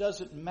 it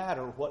doesn't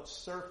matter what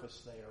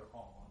surface they are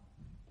on.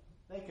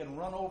 They can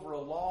run over a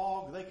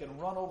log, they can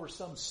run over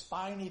some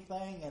spiny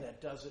thing, and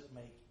it doesn't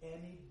make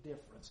any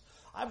difference.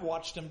 I've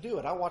watched them do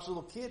it. I watched a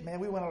little kid,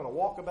 man, we went on a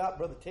walkabout,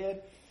 Brother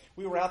Ted.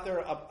 We were out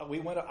there, I don't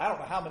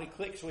know how many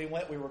clicks we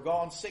went. We were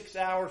gone 6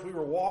 hours. We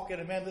were walking,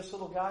 and man, this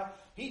little guy,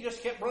 he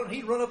just kept running.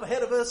 He'd run up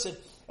ahead of us,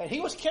 and he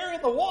was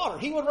carrying the water.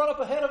 He would run up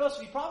ahead of us,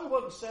 and he probably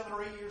wasn't 7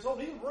 or 8 years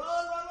old. He would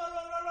run,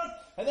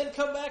 and then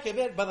come back. And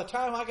then by the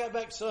time I got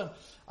back, son,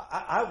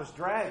 I was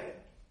dragging.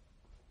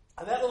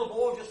 And that little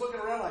boy was just looking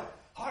around like,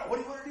 all right, what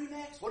do you want to do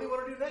next? What do you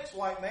want to do next,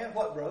 white man?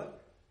 What, brother?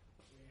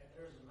 Yeah,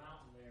 there's a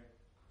mountain there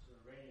to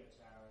a radio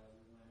tower that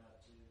we went up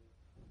to.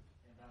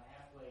 And about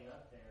halfway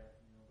up there,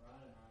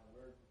 Brian and I,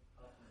 we're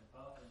puffing and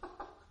puffing.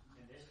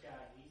 And this guy,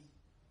 he's,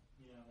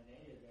 the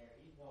native there,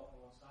 he's walking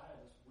alongside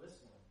of us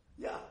whistling.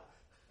 Yeah.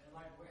 And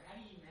like, how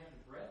do you even have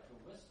the breath to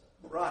whistle?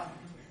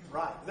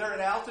 Right. They're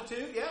at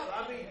altitude. Yeah,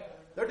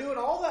 they're doing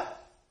all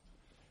that.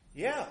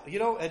 Yeah,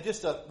 and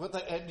just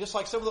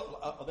like some of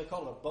the, they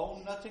call it a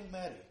bone-nothing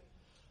Mary.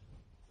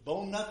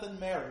 Bone-nothing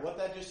Mary. What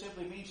that just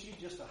simply means, she's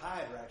just a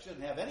hydra. She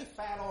doesn't have any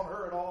fat on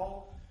her at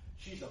all.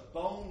 She's a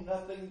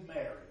bone-nothing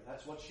Mary.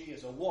 That's what she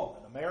is, a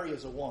woman. A Mary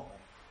is a woman.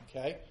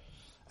 Okay?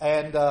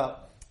 And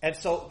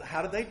so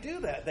how do they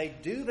do that? They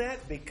do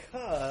that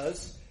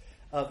because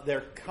of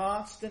their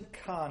constant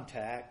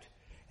contact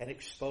and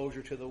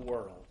exposure to the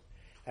world.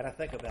 And I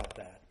think about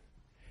that.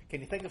 Can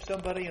you think of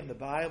somebody in the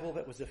Bible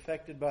that was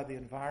affected by the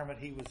environment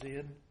he was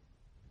in?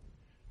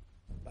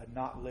 By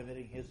not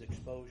limiting his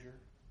exposure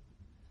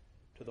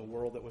to the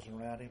world that was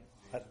around him?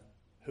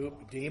 Who?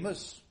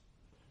 Demas?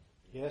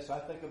 Yes, I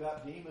think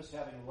about Demas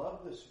having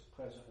loved this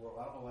present world.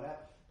 I don't know what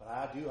happened, but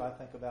I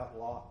think about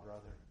Lot,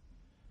 brother.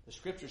 The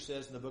scripture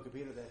says in the book of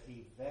Peter that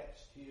he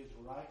vexed his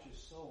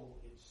righteous soul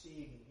in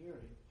seeing and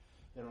hearing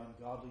their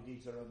ungodly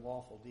deeds, their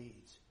unlawful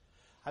deeds.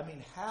 I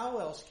mean, how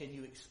else can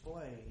you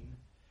explain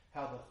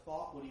how the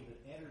thought would even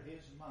enter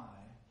his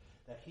mind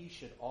that he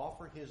should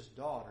offer his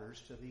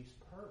daughters to these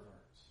perverts?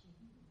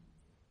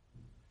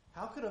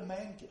 How could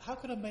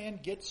a man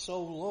get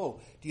so low?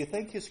 Do you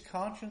think his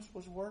conscience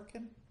was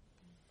working?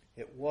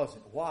 It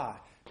wasn't. Why?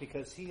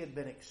 Because he had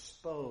been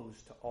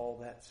exposed to all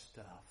that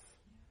stuff.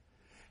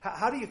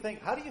 How do you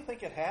think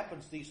it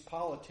happens, these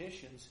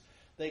politicians?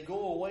 They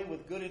go away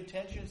with good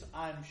intentions,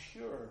 I'm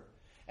sure.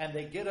 And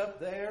they get up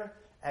there,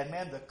 and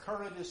man, the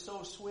current is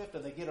so swift,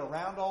 and they get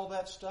around all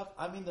that stuff.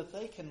 I mean, that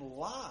they can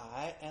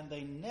lie, and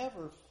they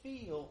never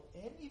feel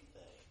anything.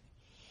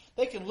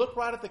 They can look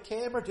right at the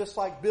camera, just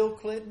like Bill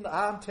Clinton.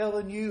 I'm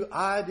telling you,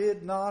 I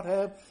did not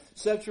have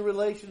sexual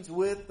relations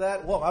with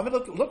that woman. I mean,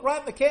 look right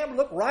in the camera,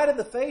 look right in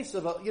the face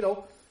of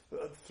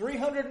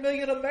 300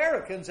 million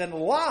Americans, and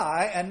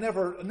lie and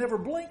never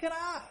blink an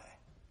eye.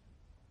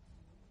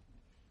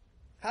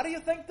 How do you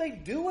think they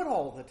do it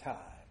all the time?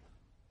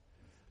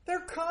 Their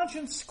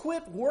conscience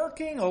quit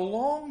working a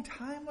long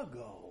time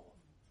ago.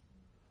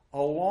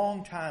 A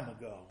long time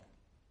ago.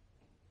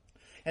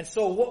 And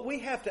so what we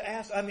have to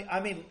ask,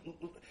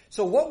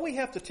 so what we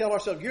have to tell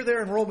ourselves, you're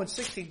there in Romans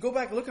 16, go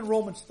back and look in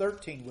Romans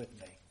 13 with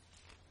me.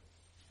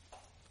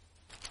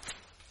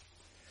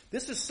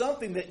 This is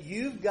something that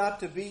you've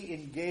got to be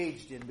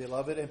engaged in,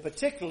 beloved, and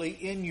particularly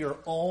in your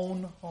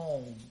own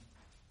home.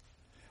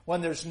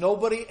 When there's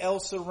nobody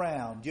else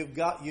around, you've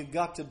got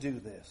to do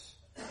this.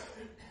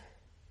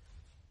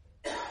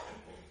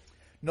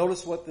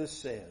 Notice what this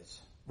says.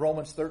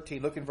 Romans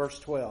 13, look in verse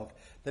 12.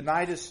 The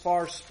night is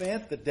far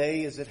spent, the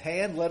day is at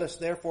hand. Let us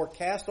therefore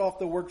cast off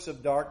the works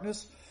of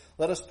darkness.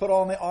 Let us put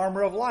on the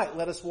armor of light.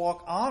 Let us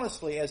walk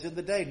honestly as in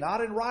the day,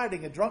 not in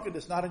rioting and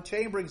drunkenness, not in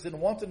chamberings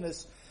and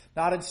wantonness,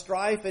 not in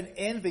strife and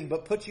envying,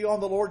 but put you on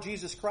the Lord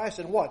Jesus Christ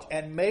and watch.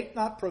 And make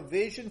not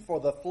provision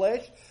for the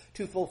flesh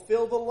to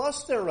fulfill the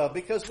lust thereof.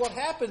 Because what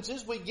happens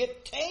is we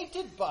get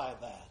tainted by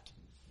that.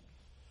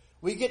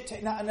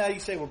 Now you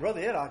say, well,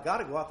 Brother Ed, I've got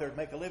to go out there and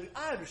make a living.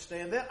 I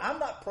understand that. I'm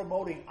not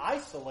promoting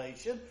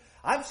isolation.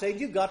 I'm saying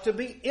you've got to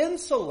be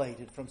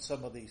insulated from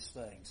some of these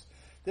things.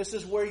 This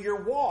is where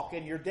your walk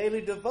and your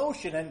daily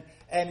devotion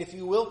and if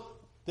you will,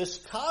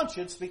 this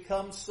conscience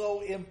becomes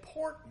so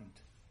important.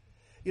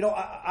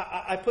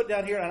 I put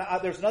down here, and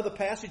there's another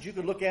passage you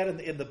can look at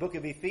in the book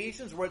of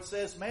Ephesians where it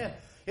says, man,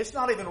 it's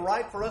not even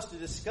right for us to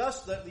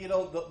discuss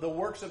the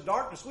works of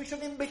darkness. We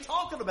shouldn't even be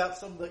talking about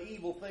some of the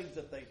evil things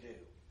that they do.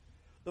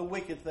 The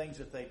wicked things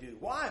that they do.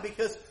 Why?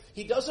 Because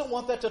he doesn't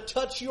want that to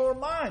touch your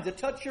mind, to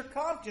touch your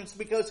conscience,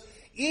 because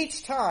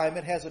each time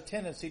it has a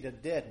tendency to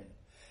deaden.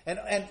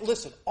 And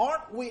listen,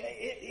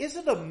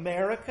 isn't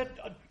America,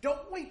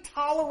 don't we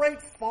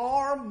tolerate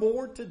far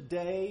more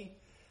today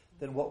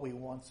than what we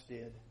once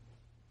did?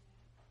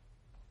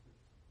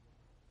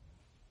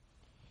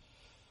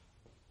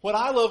 When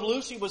I Love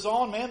Lucy was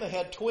on, man, they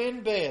had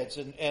twin beds,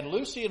 and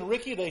Lucy and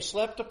Ricky, they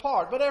slept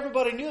apart. But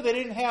everybody knew they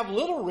didn't have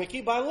little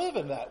Ricky by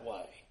living that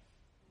way.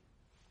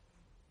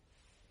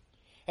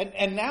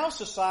 And now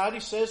society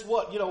says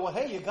what?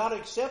 Hey, you got to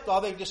accept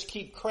all. They just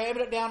keep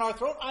cramming it down our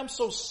throat. I'm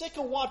so sick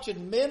of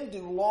watching men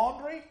do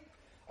laundry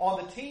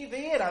on the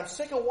TV, and I'm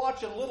sick of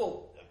watching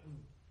little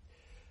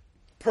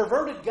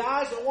perverted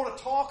guys that want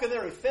to talk in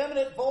their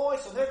effeminate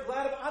voice, and they're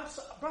glad I'm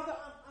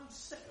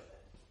sick of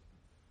it.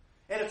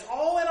 And it's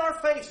all in our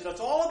face, and it's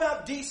all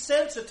about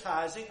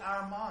desensitizing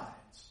our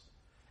minds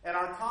and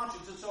our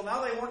conscience. And so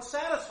now they weren't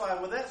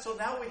satisfied with that, so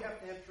now we have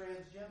to have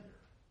transgender.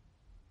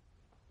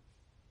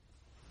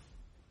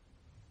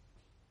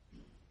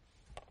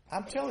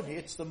 I'm telling you,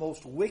 it's the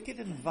most wicked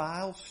and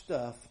vile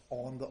stuff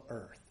on the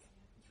earth.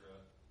 That's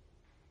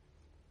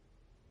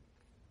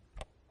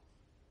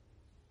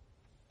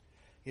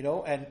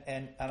right.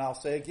 And I'll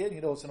say again,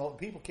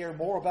 people care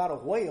more about a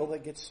whale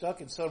that gets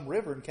stuck in some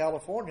river in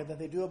California than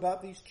they do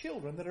about these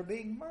children that are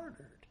being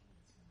murdered.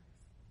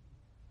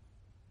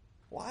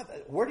 Why?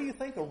 Where do you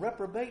think a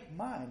reprobate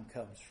mind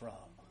comes from?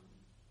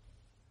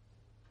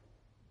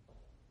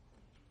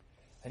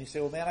 And you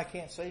say, well, man, I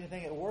can't say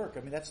anything at work.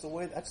 I mean, that's the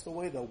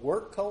way the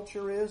work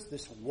culture is,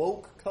 this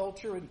woke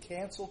culture and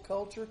cancel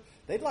culture.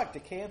 They'd like to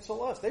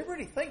cancel us. They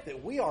really think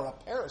that we are a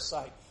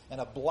parasite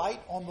and a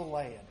blight on the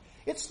land.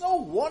 It's no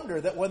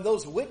wonder that when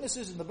those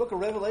witnesses in the book of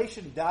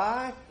Revelation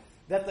die,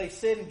 that they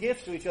send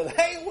gifts to each other.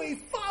 Hey, we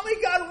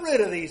finally got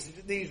rid of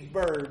these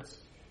birds.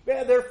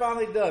 Man, they're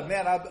finally done.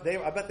 Man, I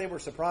bet they were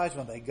surprised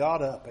when they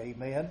got up.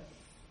 Amen.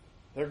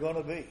 They're going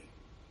to be.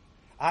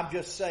 I'm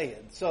just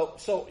saying.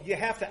 So you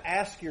have to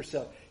ask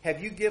yourself,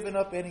 have you given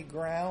up any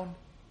ground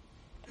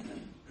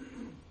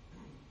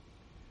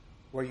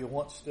where you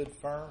once stood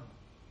firm?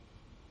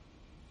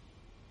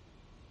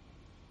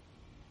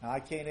 Now, I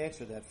can't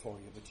answer that for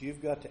you, but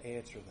you've got to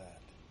answer that.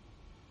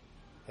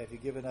 Have you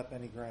given up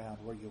any ground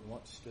where you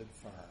once stood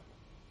firm?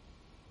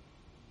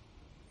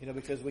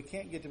 Because we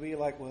can't get to be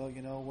like, well,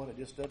 you know what, it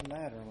just doesn't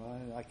matter.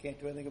 Well, I can't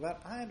do anything about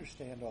it. I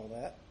understand all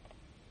that.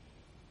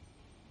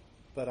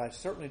 But I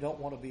certainly don't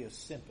want to be a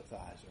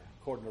sympathizer.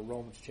 According to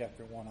Romans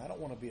chapter 1, I don't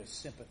want to be a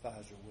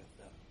sympathizer with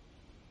them.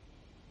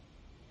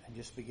 And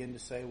just begin to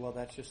say, well,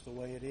 that's just the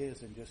way it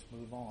is, and just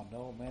move on.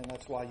 No, man,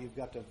 that's why you've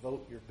got to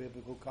vote your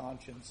biblical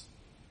conscience.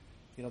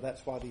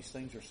 That's why these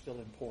things are still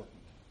important,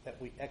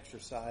 that we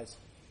exercise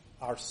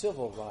our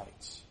civil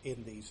rights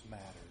in these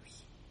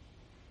matters.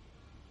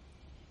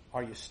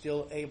 Are you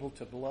still able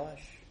to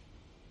blush?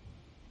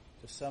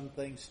 Do some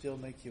things still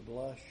make you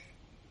blush?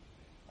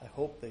 I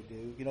hope they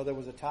do. You know, there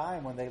was a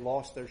time when they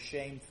lost their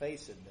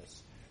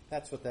shamefacedness.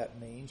 That's what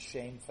that means,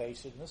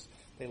 shamefacedness.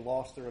 They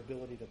lost their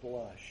ability to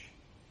blush.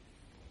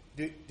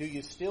 Do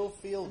you still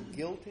feel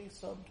guilty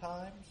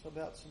sometimes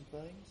about some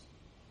things?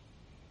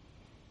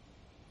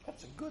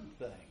 That's a good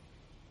thing.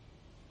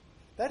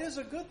 That is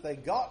a good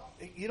thing.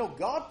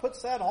 God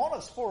puts that on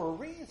us for a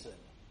reason.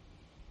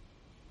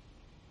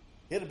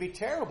 It'd be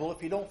terrible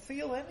if you don't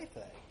feel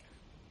anything.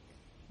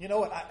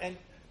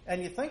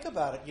 And you think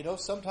about it,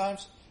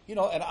 sometimes, and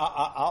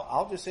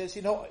I'll just say this,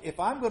 if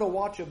I'm going to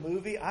watch a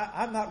movie,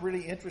 I'm not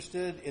really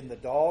interested in the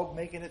dog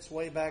making its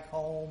way back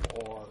home,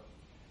 or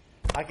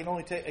I can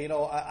only take,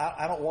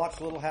 I don't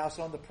watch Little House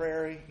on the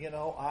Prairie,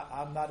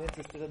 I'm not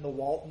interested in the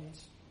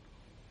Waltons.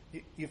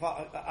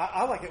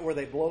 I like it where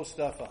they blow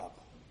stuff up,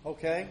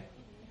 okay?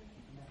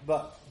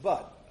 But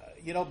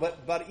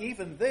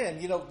even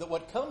then,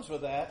 what comes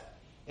with that,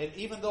 and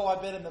even though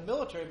I've been in the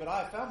military, but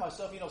I found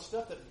myself,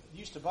 stuff that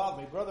used to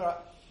bother me. Brother,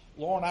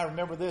 Lauren, I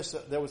remember this.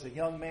 There was a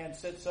young man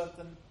said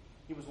something.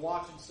 He was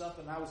watching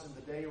something. I was in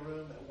the day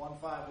room at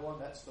 151.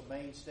 That's the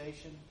main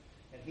station.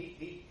 And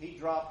he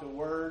dropped a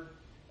word.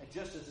 And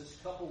just as this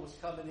couple was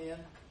coming in,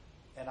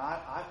 and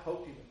I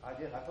poked him. I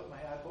did. I poked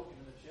him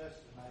in the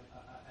chest, and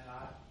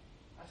I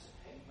said,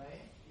 "Hey,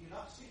 man, do you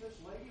not see this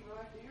lady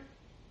right here?"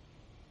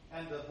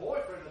 And the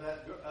boyfriend of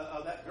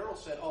that girl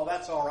said, "Oh,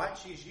 that's all right.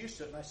 She's used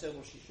to it." And I said,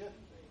 "Well, she shouldn't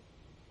be."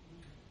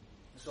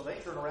 And so they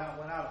turned around and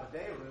went out of the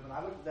day room, and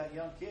I looked at that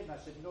young kid and I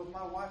said, if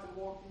my wife had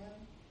walked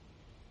in,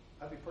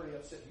 I'd be pretty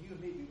upset. You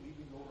and me, we'd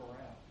be going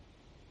around.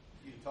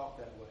 You talk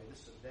that way.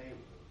 This is a day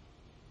room.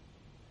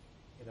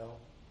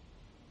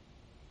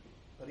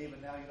 But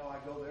even now, I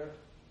go there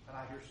and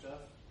I hear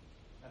stuff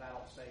and I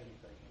don't say anything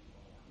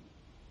anymore.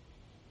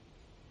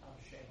 I'm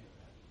ashamed of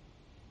that.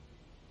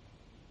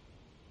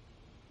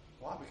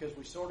 Why? Because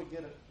we sort of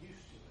get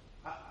used to it.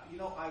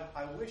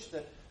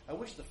 I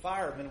wish the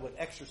firemen would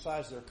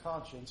exercise their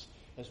conscience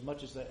as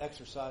much as they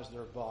exercise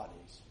their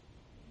bodies.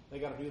 They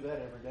got to do that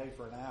every day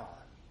for an hour,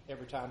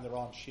 every time they're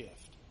on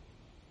shift.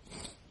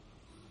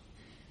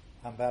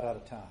 I'm about out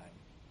of time.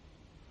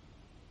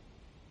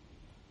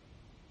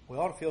 We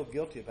ought to feel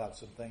guilty about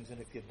some things,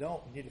 and if you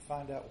don't, you need to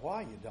find out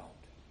why you don't.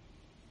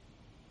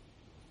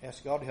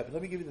 Ask God to help you.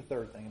 Let me give you the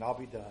third thing, and I'll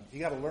be done.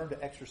 You got to learn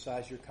to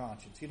exercise your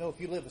conscience.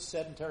 If you live a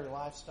sedentary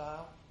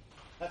lifestyle,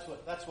 that's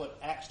what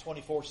Acts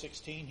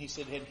 24:16. He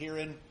said, "And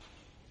herein,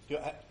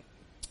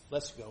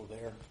 let's go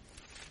there."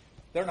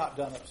 They're not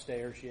done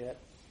upstairs yet.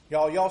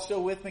 Y'all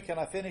still with me? Can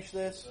I finish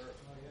this? Sir.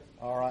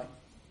 All right.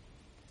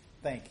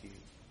 Thank you.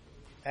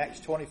 Acts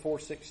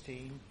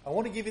 24:16. I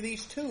want to give you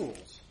these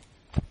tools.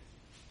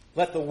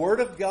 Let the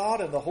Word of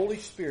God and the Holy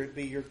Spirit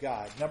be your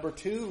guide. Number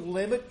 2,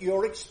 limit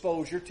your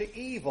exposure to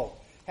evil.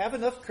 Have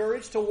enough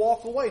courage to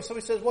walk away.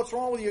 Somebody says, "What's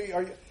wrong with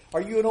you?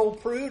 Are you an old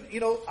prude?"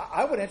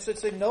 I would answer and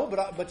say no,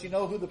 but you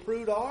know who the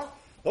prude are?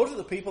 Those are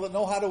the people that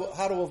know how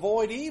to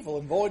avoid evil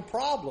and avoid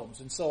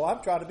problems. And so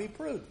I'm trying to be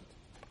prudent.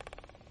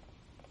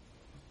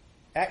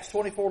 Acts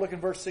 24, look in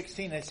verse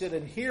 16. It said,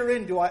 "And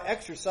herein do I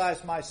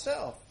exercise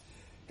myself,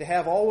 to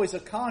have always a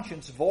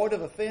conscience void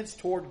of offense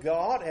toward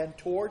God and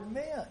toward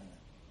men."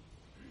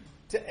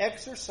 To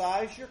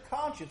exercise your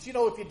conscience.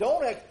 If you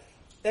don't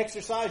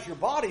exercise your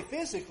body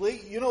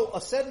physically, a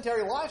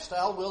sedentary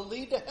lifestyle will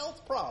lead to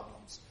health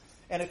problems.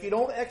 And if you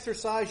don't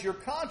exercise your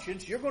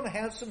conscience, you're going to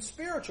have some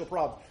spiritual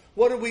problems.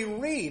 What did we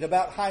read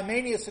about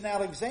Hymenaeus and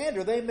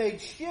Alexander? They made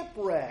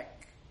shipwreck.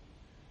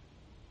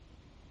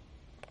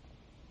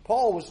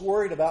 Paul was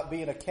worried about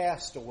being a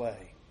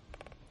castaway.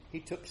 He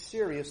took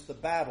serious the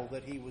battle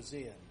that he was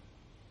in.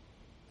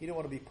 He didn't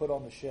want to be put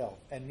on the shelf,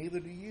 and neither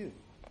do you.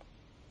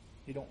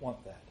 You don't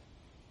want that.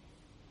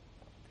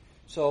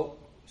 So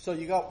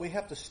we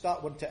have to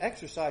stop. To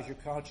exercise your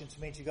conscience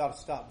means you got to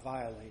stop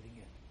violating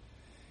it.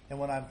 And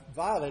when I'm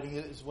violating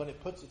it is when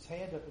it puts its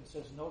hand up and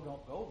says, "No,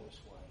 don't go this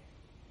way."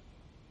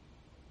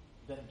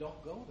 Then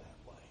don't go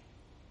that way.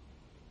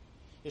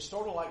 It's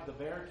sort of like the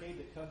barricade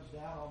that comes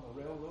down on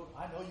the railroad.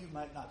 I know you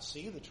might not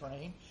see the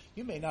train.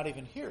 You may not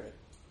even hear it.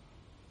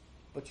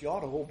 But you ought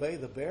to obey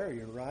the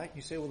barrier, right?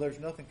 You say, "Well, there's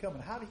nothing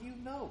coming." How do you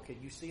know?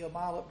 Can you see a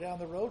mile up down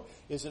the road?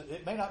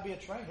 It may not be a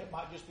train. It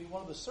might just be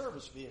one of the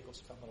service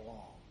vehicles coming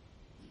along.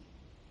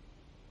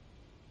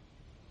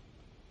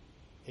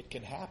 It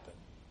can happen.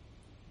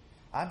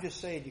 I'm just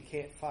saying you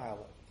can't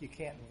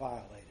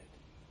violate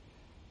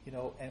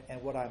it.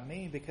 And what I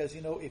mean, because,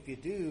 if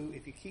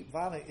you keep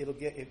violating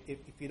it,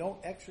 if you don't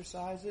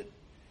exercise it,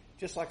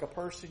 just like a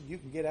person, you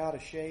can get out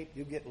of shape,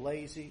 you'll get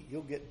lazy,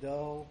 you'll get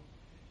dull,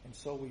 and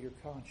so will your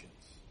conscience.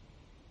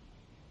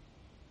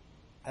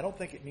 I don't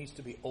think it needs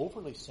to be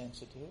overly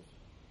sensitive.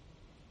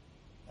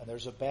 And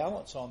there's a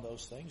balance on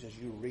those things as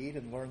you read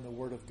and learn the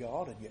Word of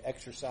God and you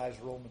exercise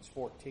Romans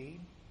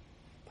 14.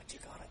 But you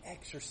got to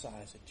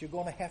exercise it. You're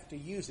going to have to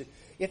use it.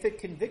 If it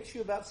convicts you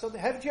about something,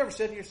 haven't you ever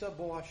said to yourself,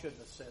 "Boy, I shouldn't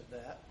have said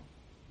that"?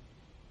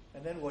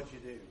 And then what'd you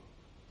do?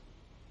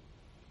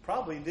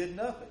 Probably did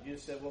nothing. You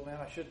just said, "Well, man,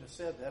 I shouldn't have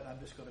said that, and I'm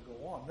just going to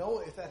go on." No,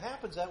 if that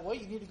happens that way,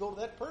 you need to go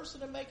to that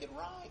person and make it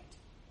right.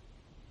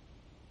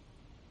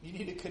 You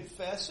need to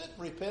confess it,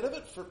 repent of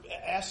it,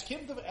 ask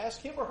him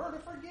or her to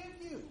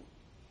forgive you.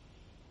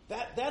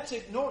 That's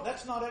ignored.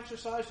 That's not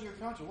exercising your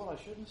conscience. Well, I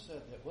shouldn't have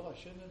said that. Well, I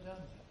shouldn't have done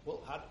that.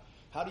 Well,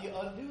 how do you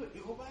undo it?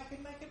 You go back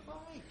and make it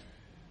right.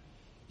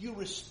 You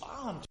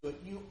respond to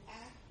it. You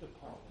act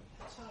upon it.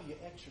 That's how you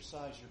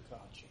exercise your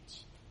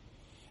conscience.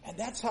 And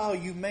that's how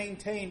you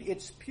maintain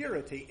its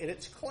purity and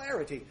its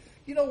clarity.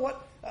 You know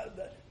what?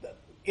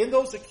 In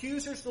those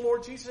accusers, the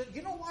Lord Jesus said,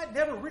 you know why it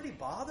never really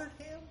bothered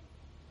him?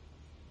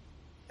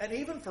 And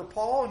even for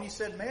Paul, and he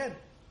said, man,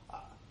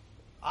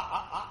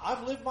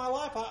 I've lived my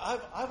life.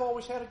 I've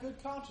always had a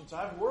good conscience.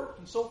 I've worked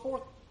and so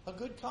forth. A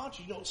good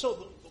conscience. You know,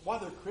 so why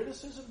their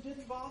criticism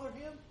didn't bother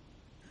him?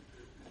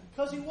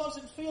 Because he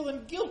wasn't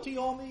feeling guilty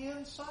on the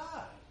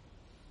inside.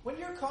 When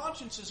your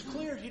conscience is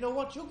cleared, you know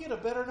what? You'll get a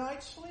better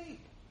night's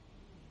sleep.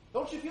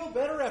 Don't you feel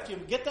better after you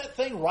get that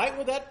thing right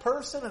with that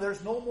person and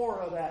there's no more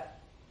of that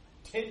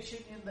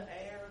tension in the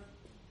air?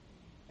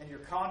 And your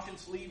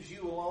conscience leaves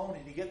you alone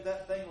and you get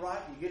that thing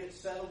right, you get it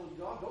settled with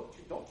God.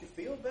 Don't you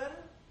feel better?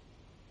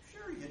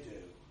 Sure you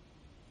do.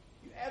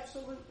 You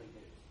absolutely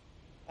do.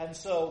 And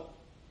so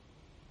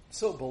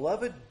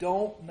beloved,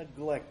 don't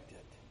neglect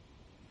it.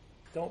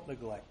 Don't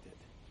neglect it.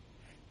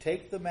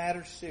 Take the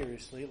matter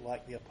seriously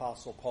like the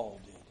Apostle Paul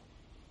did.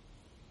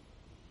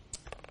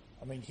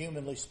 I mean,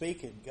 humanly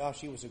speaking,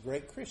 gosh, he was a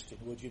great Christian,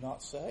 would you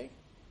not say?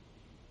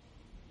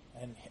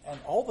 And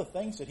all the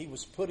things that he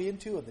was put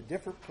into in the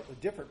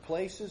different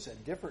places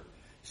and different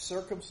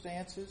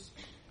circumstances.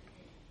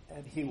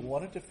 And he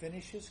wanted to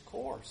finish his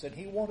course. And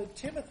he wanted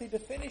Timothy to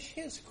finish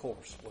his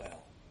course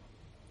well.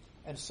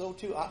 And so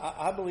too,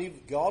 I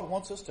believe God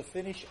wants us to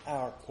finish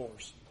our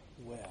course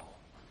well.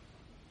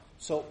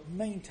 So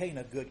maintain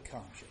a good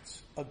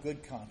conscience. A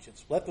good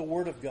conscience. Let the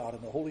Word of God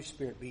and the Holy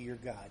Spirit be your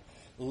guide.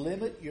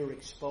 Limit your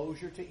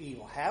exposure to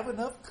evil. Have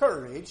enough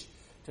courage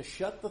to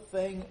shut the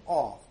thing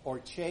off or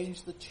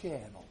change the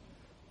channel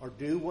or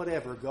do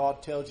whatever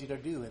God tells you to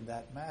do in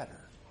that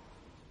matter.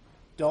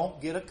 Don't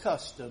get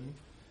accustomed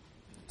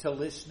to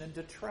listening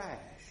to trash.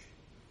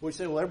 We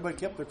say, well, everybody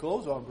kept their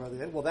clothes on,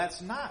 Brother Ed. Well, that's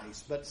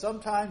nice, but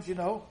sometimes,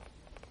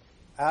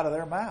 out of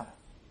their mouth.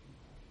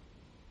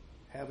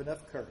 Have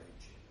enough courage.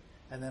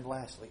 And then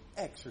lastly,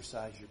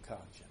 exercise your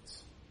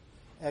conscience.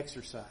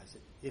 Exercise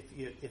it.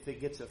 If it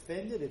gets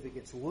offended, if it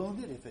gets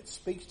wounded, if it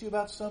speaks to you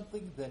about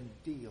something, then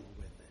deal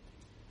with it.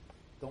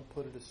 Don't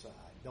put it aside.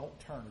 Don't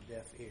turn a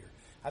deaf ear.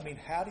 I mean,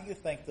 how do you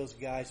think those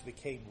guys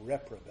became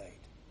reprobate?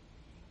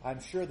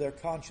 I'm sure their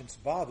conscience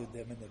bothered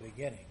them in the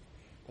beginning,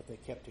 but they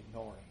kept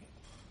ignoring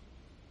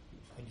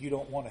it. And you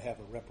don't want to have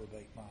a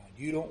reprobate mind.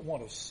 You don't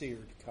want a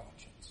seared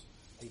conscience.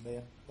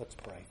 Amen? Let's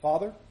pray.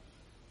 Father,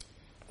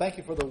 thank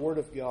you for the Word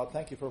of God.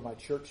 Thank you for my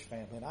church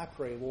family. And I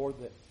pray, Lord,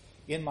 that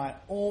in my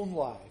own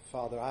life,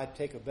 Father, I'd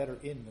take a better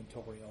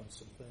inventory on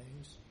some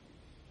things.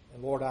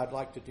 And Lord, I'd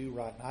like to do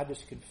right. And I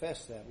just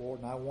confess that,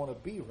 Lord, and I want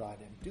to be right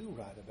and do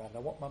right about it. I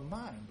want my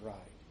mind right.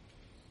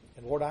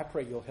 And Lord, I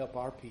pray you'll help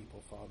our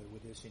people, Father,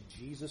 with this in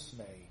Jesus'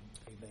 name.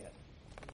 Amen.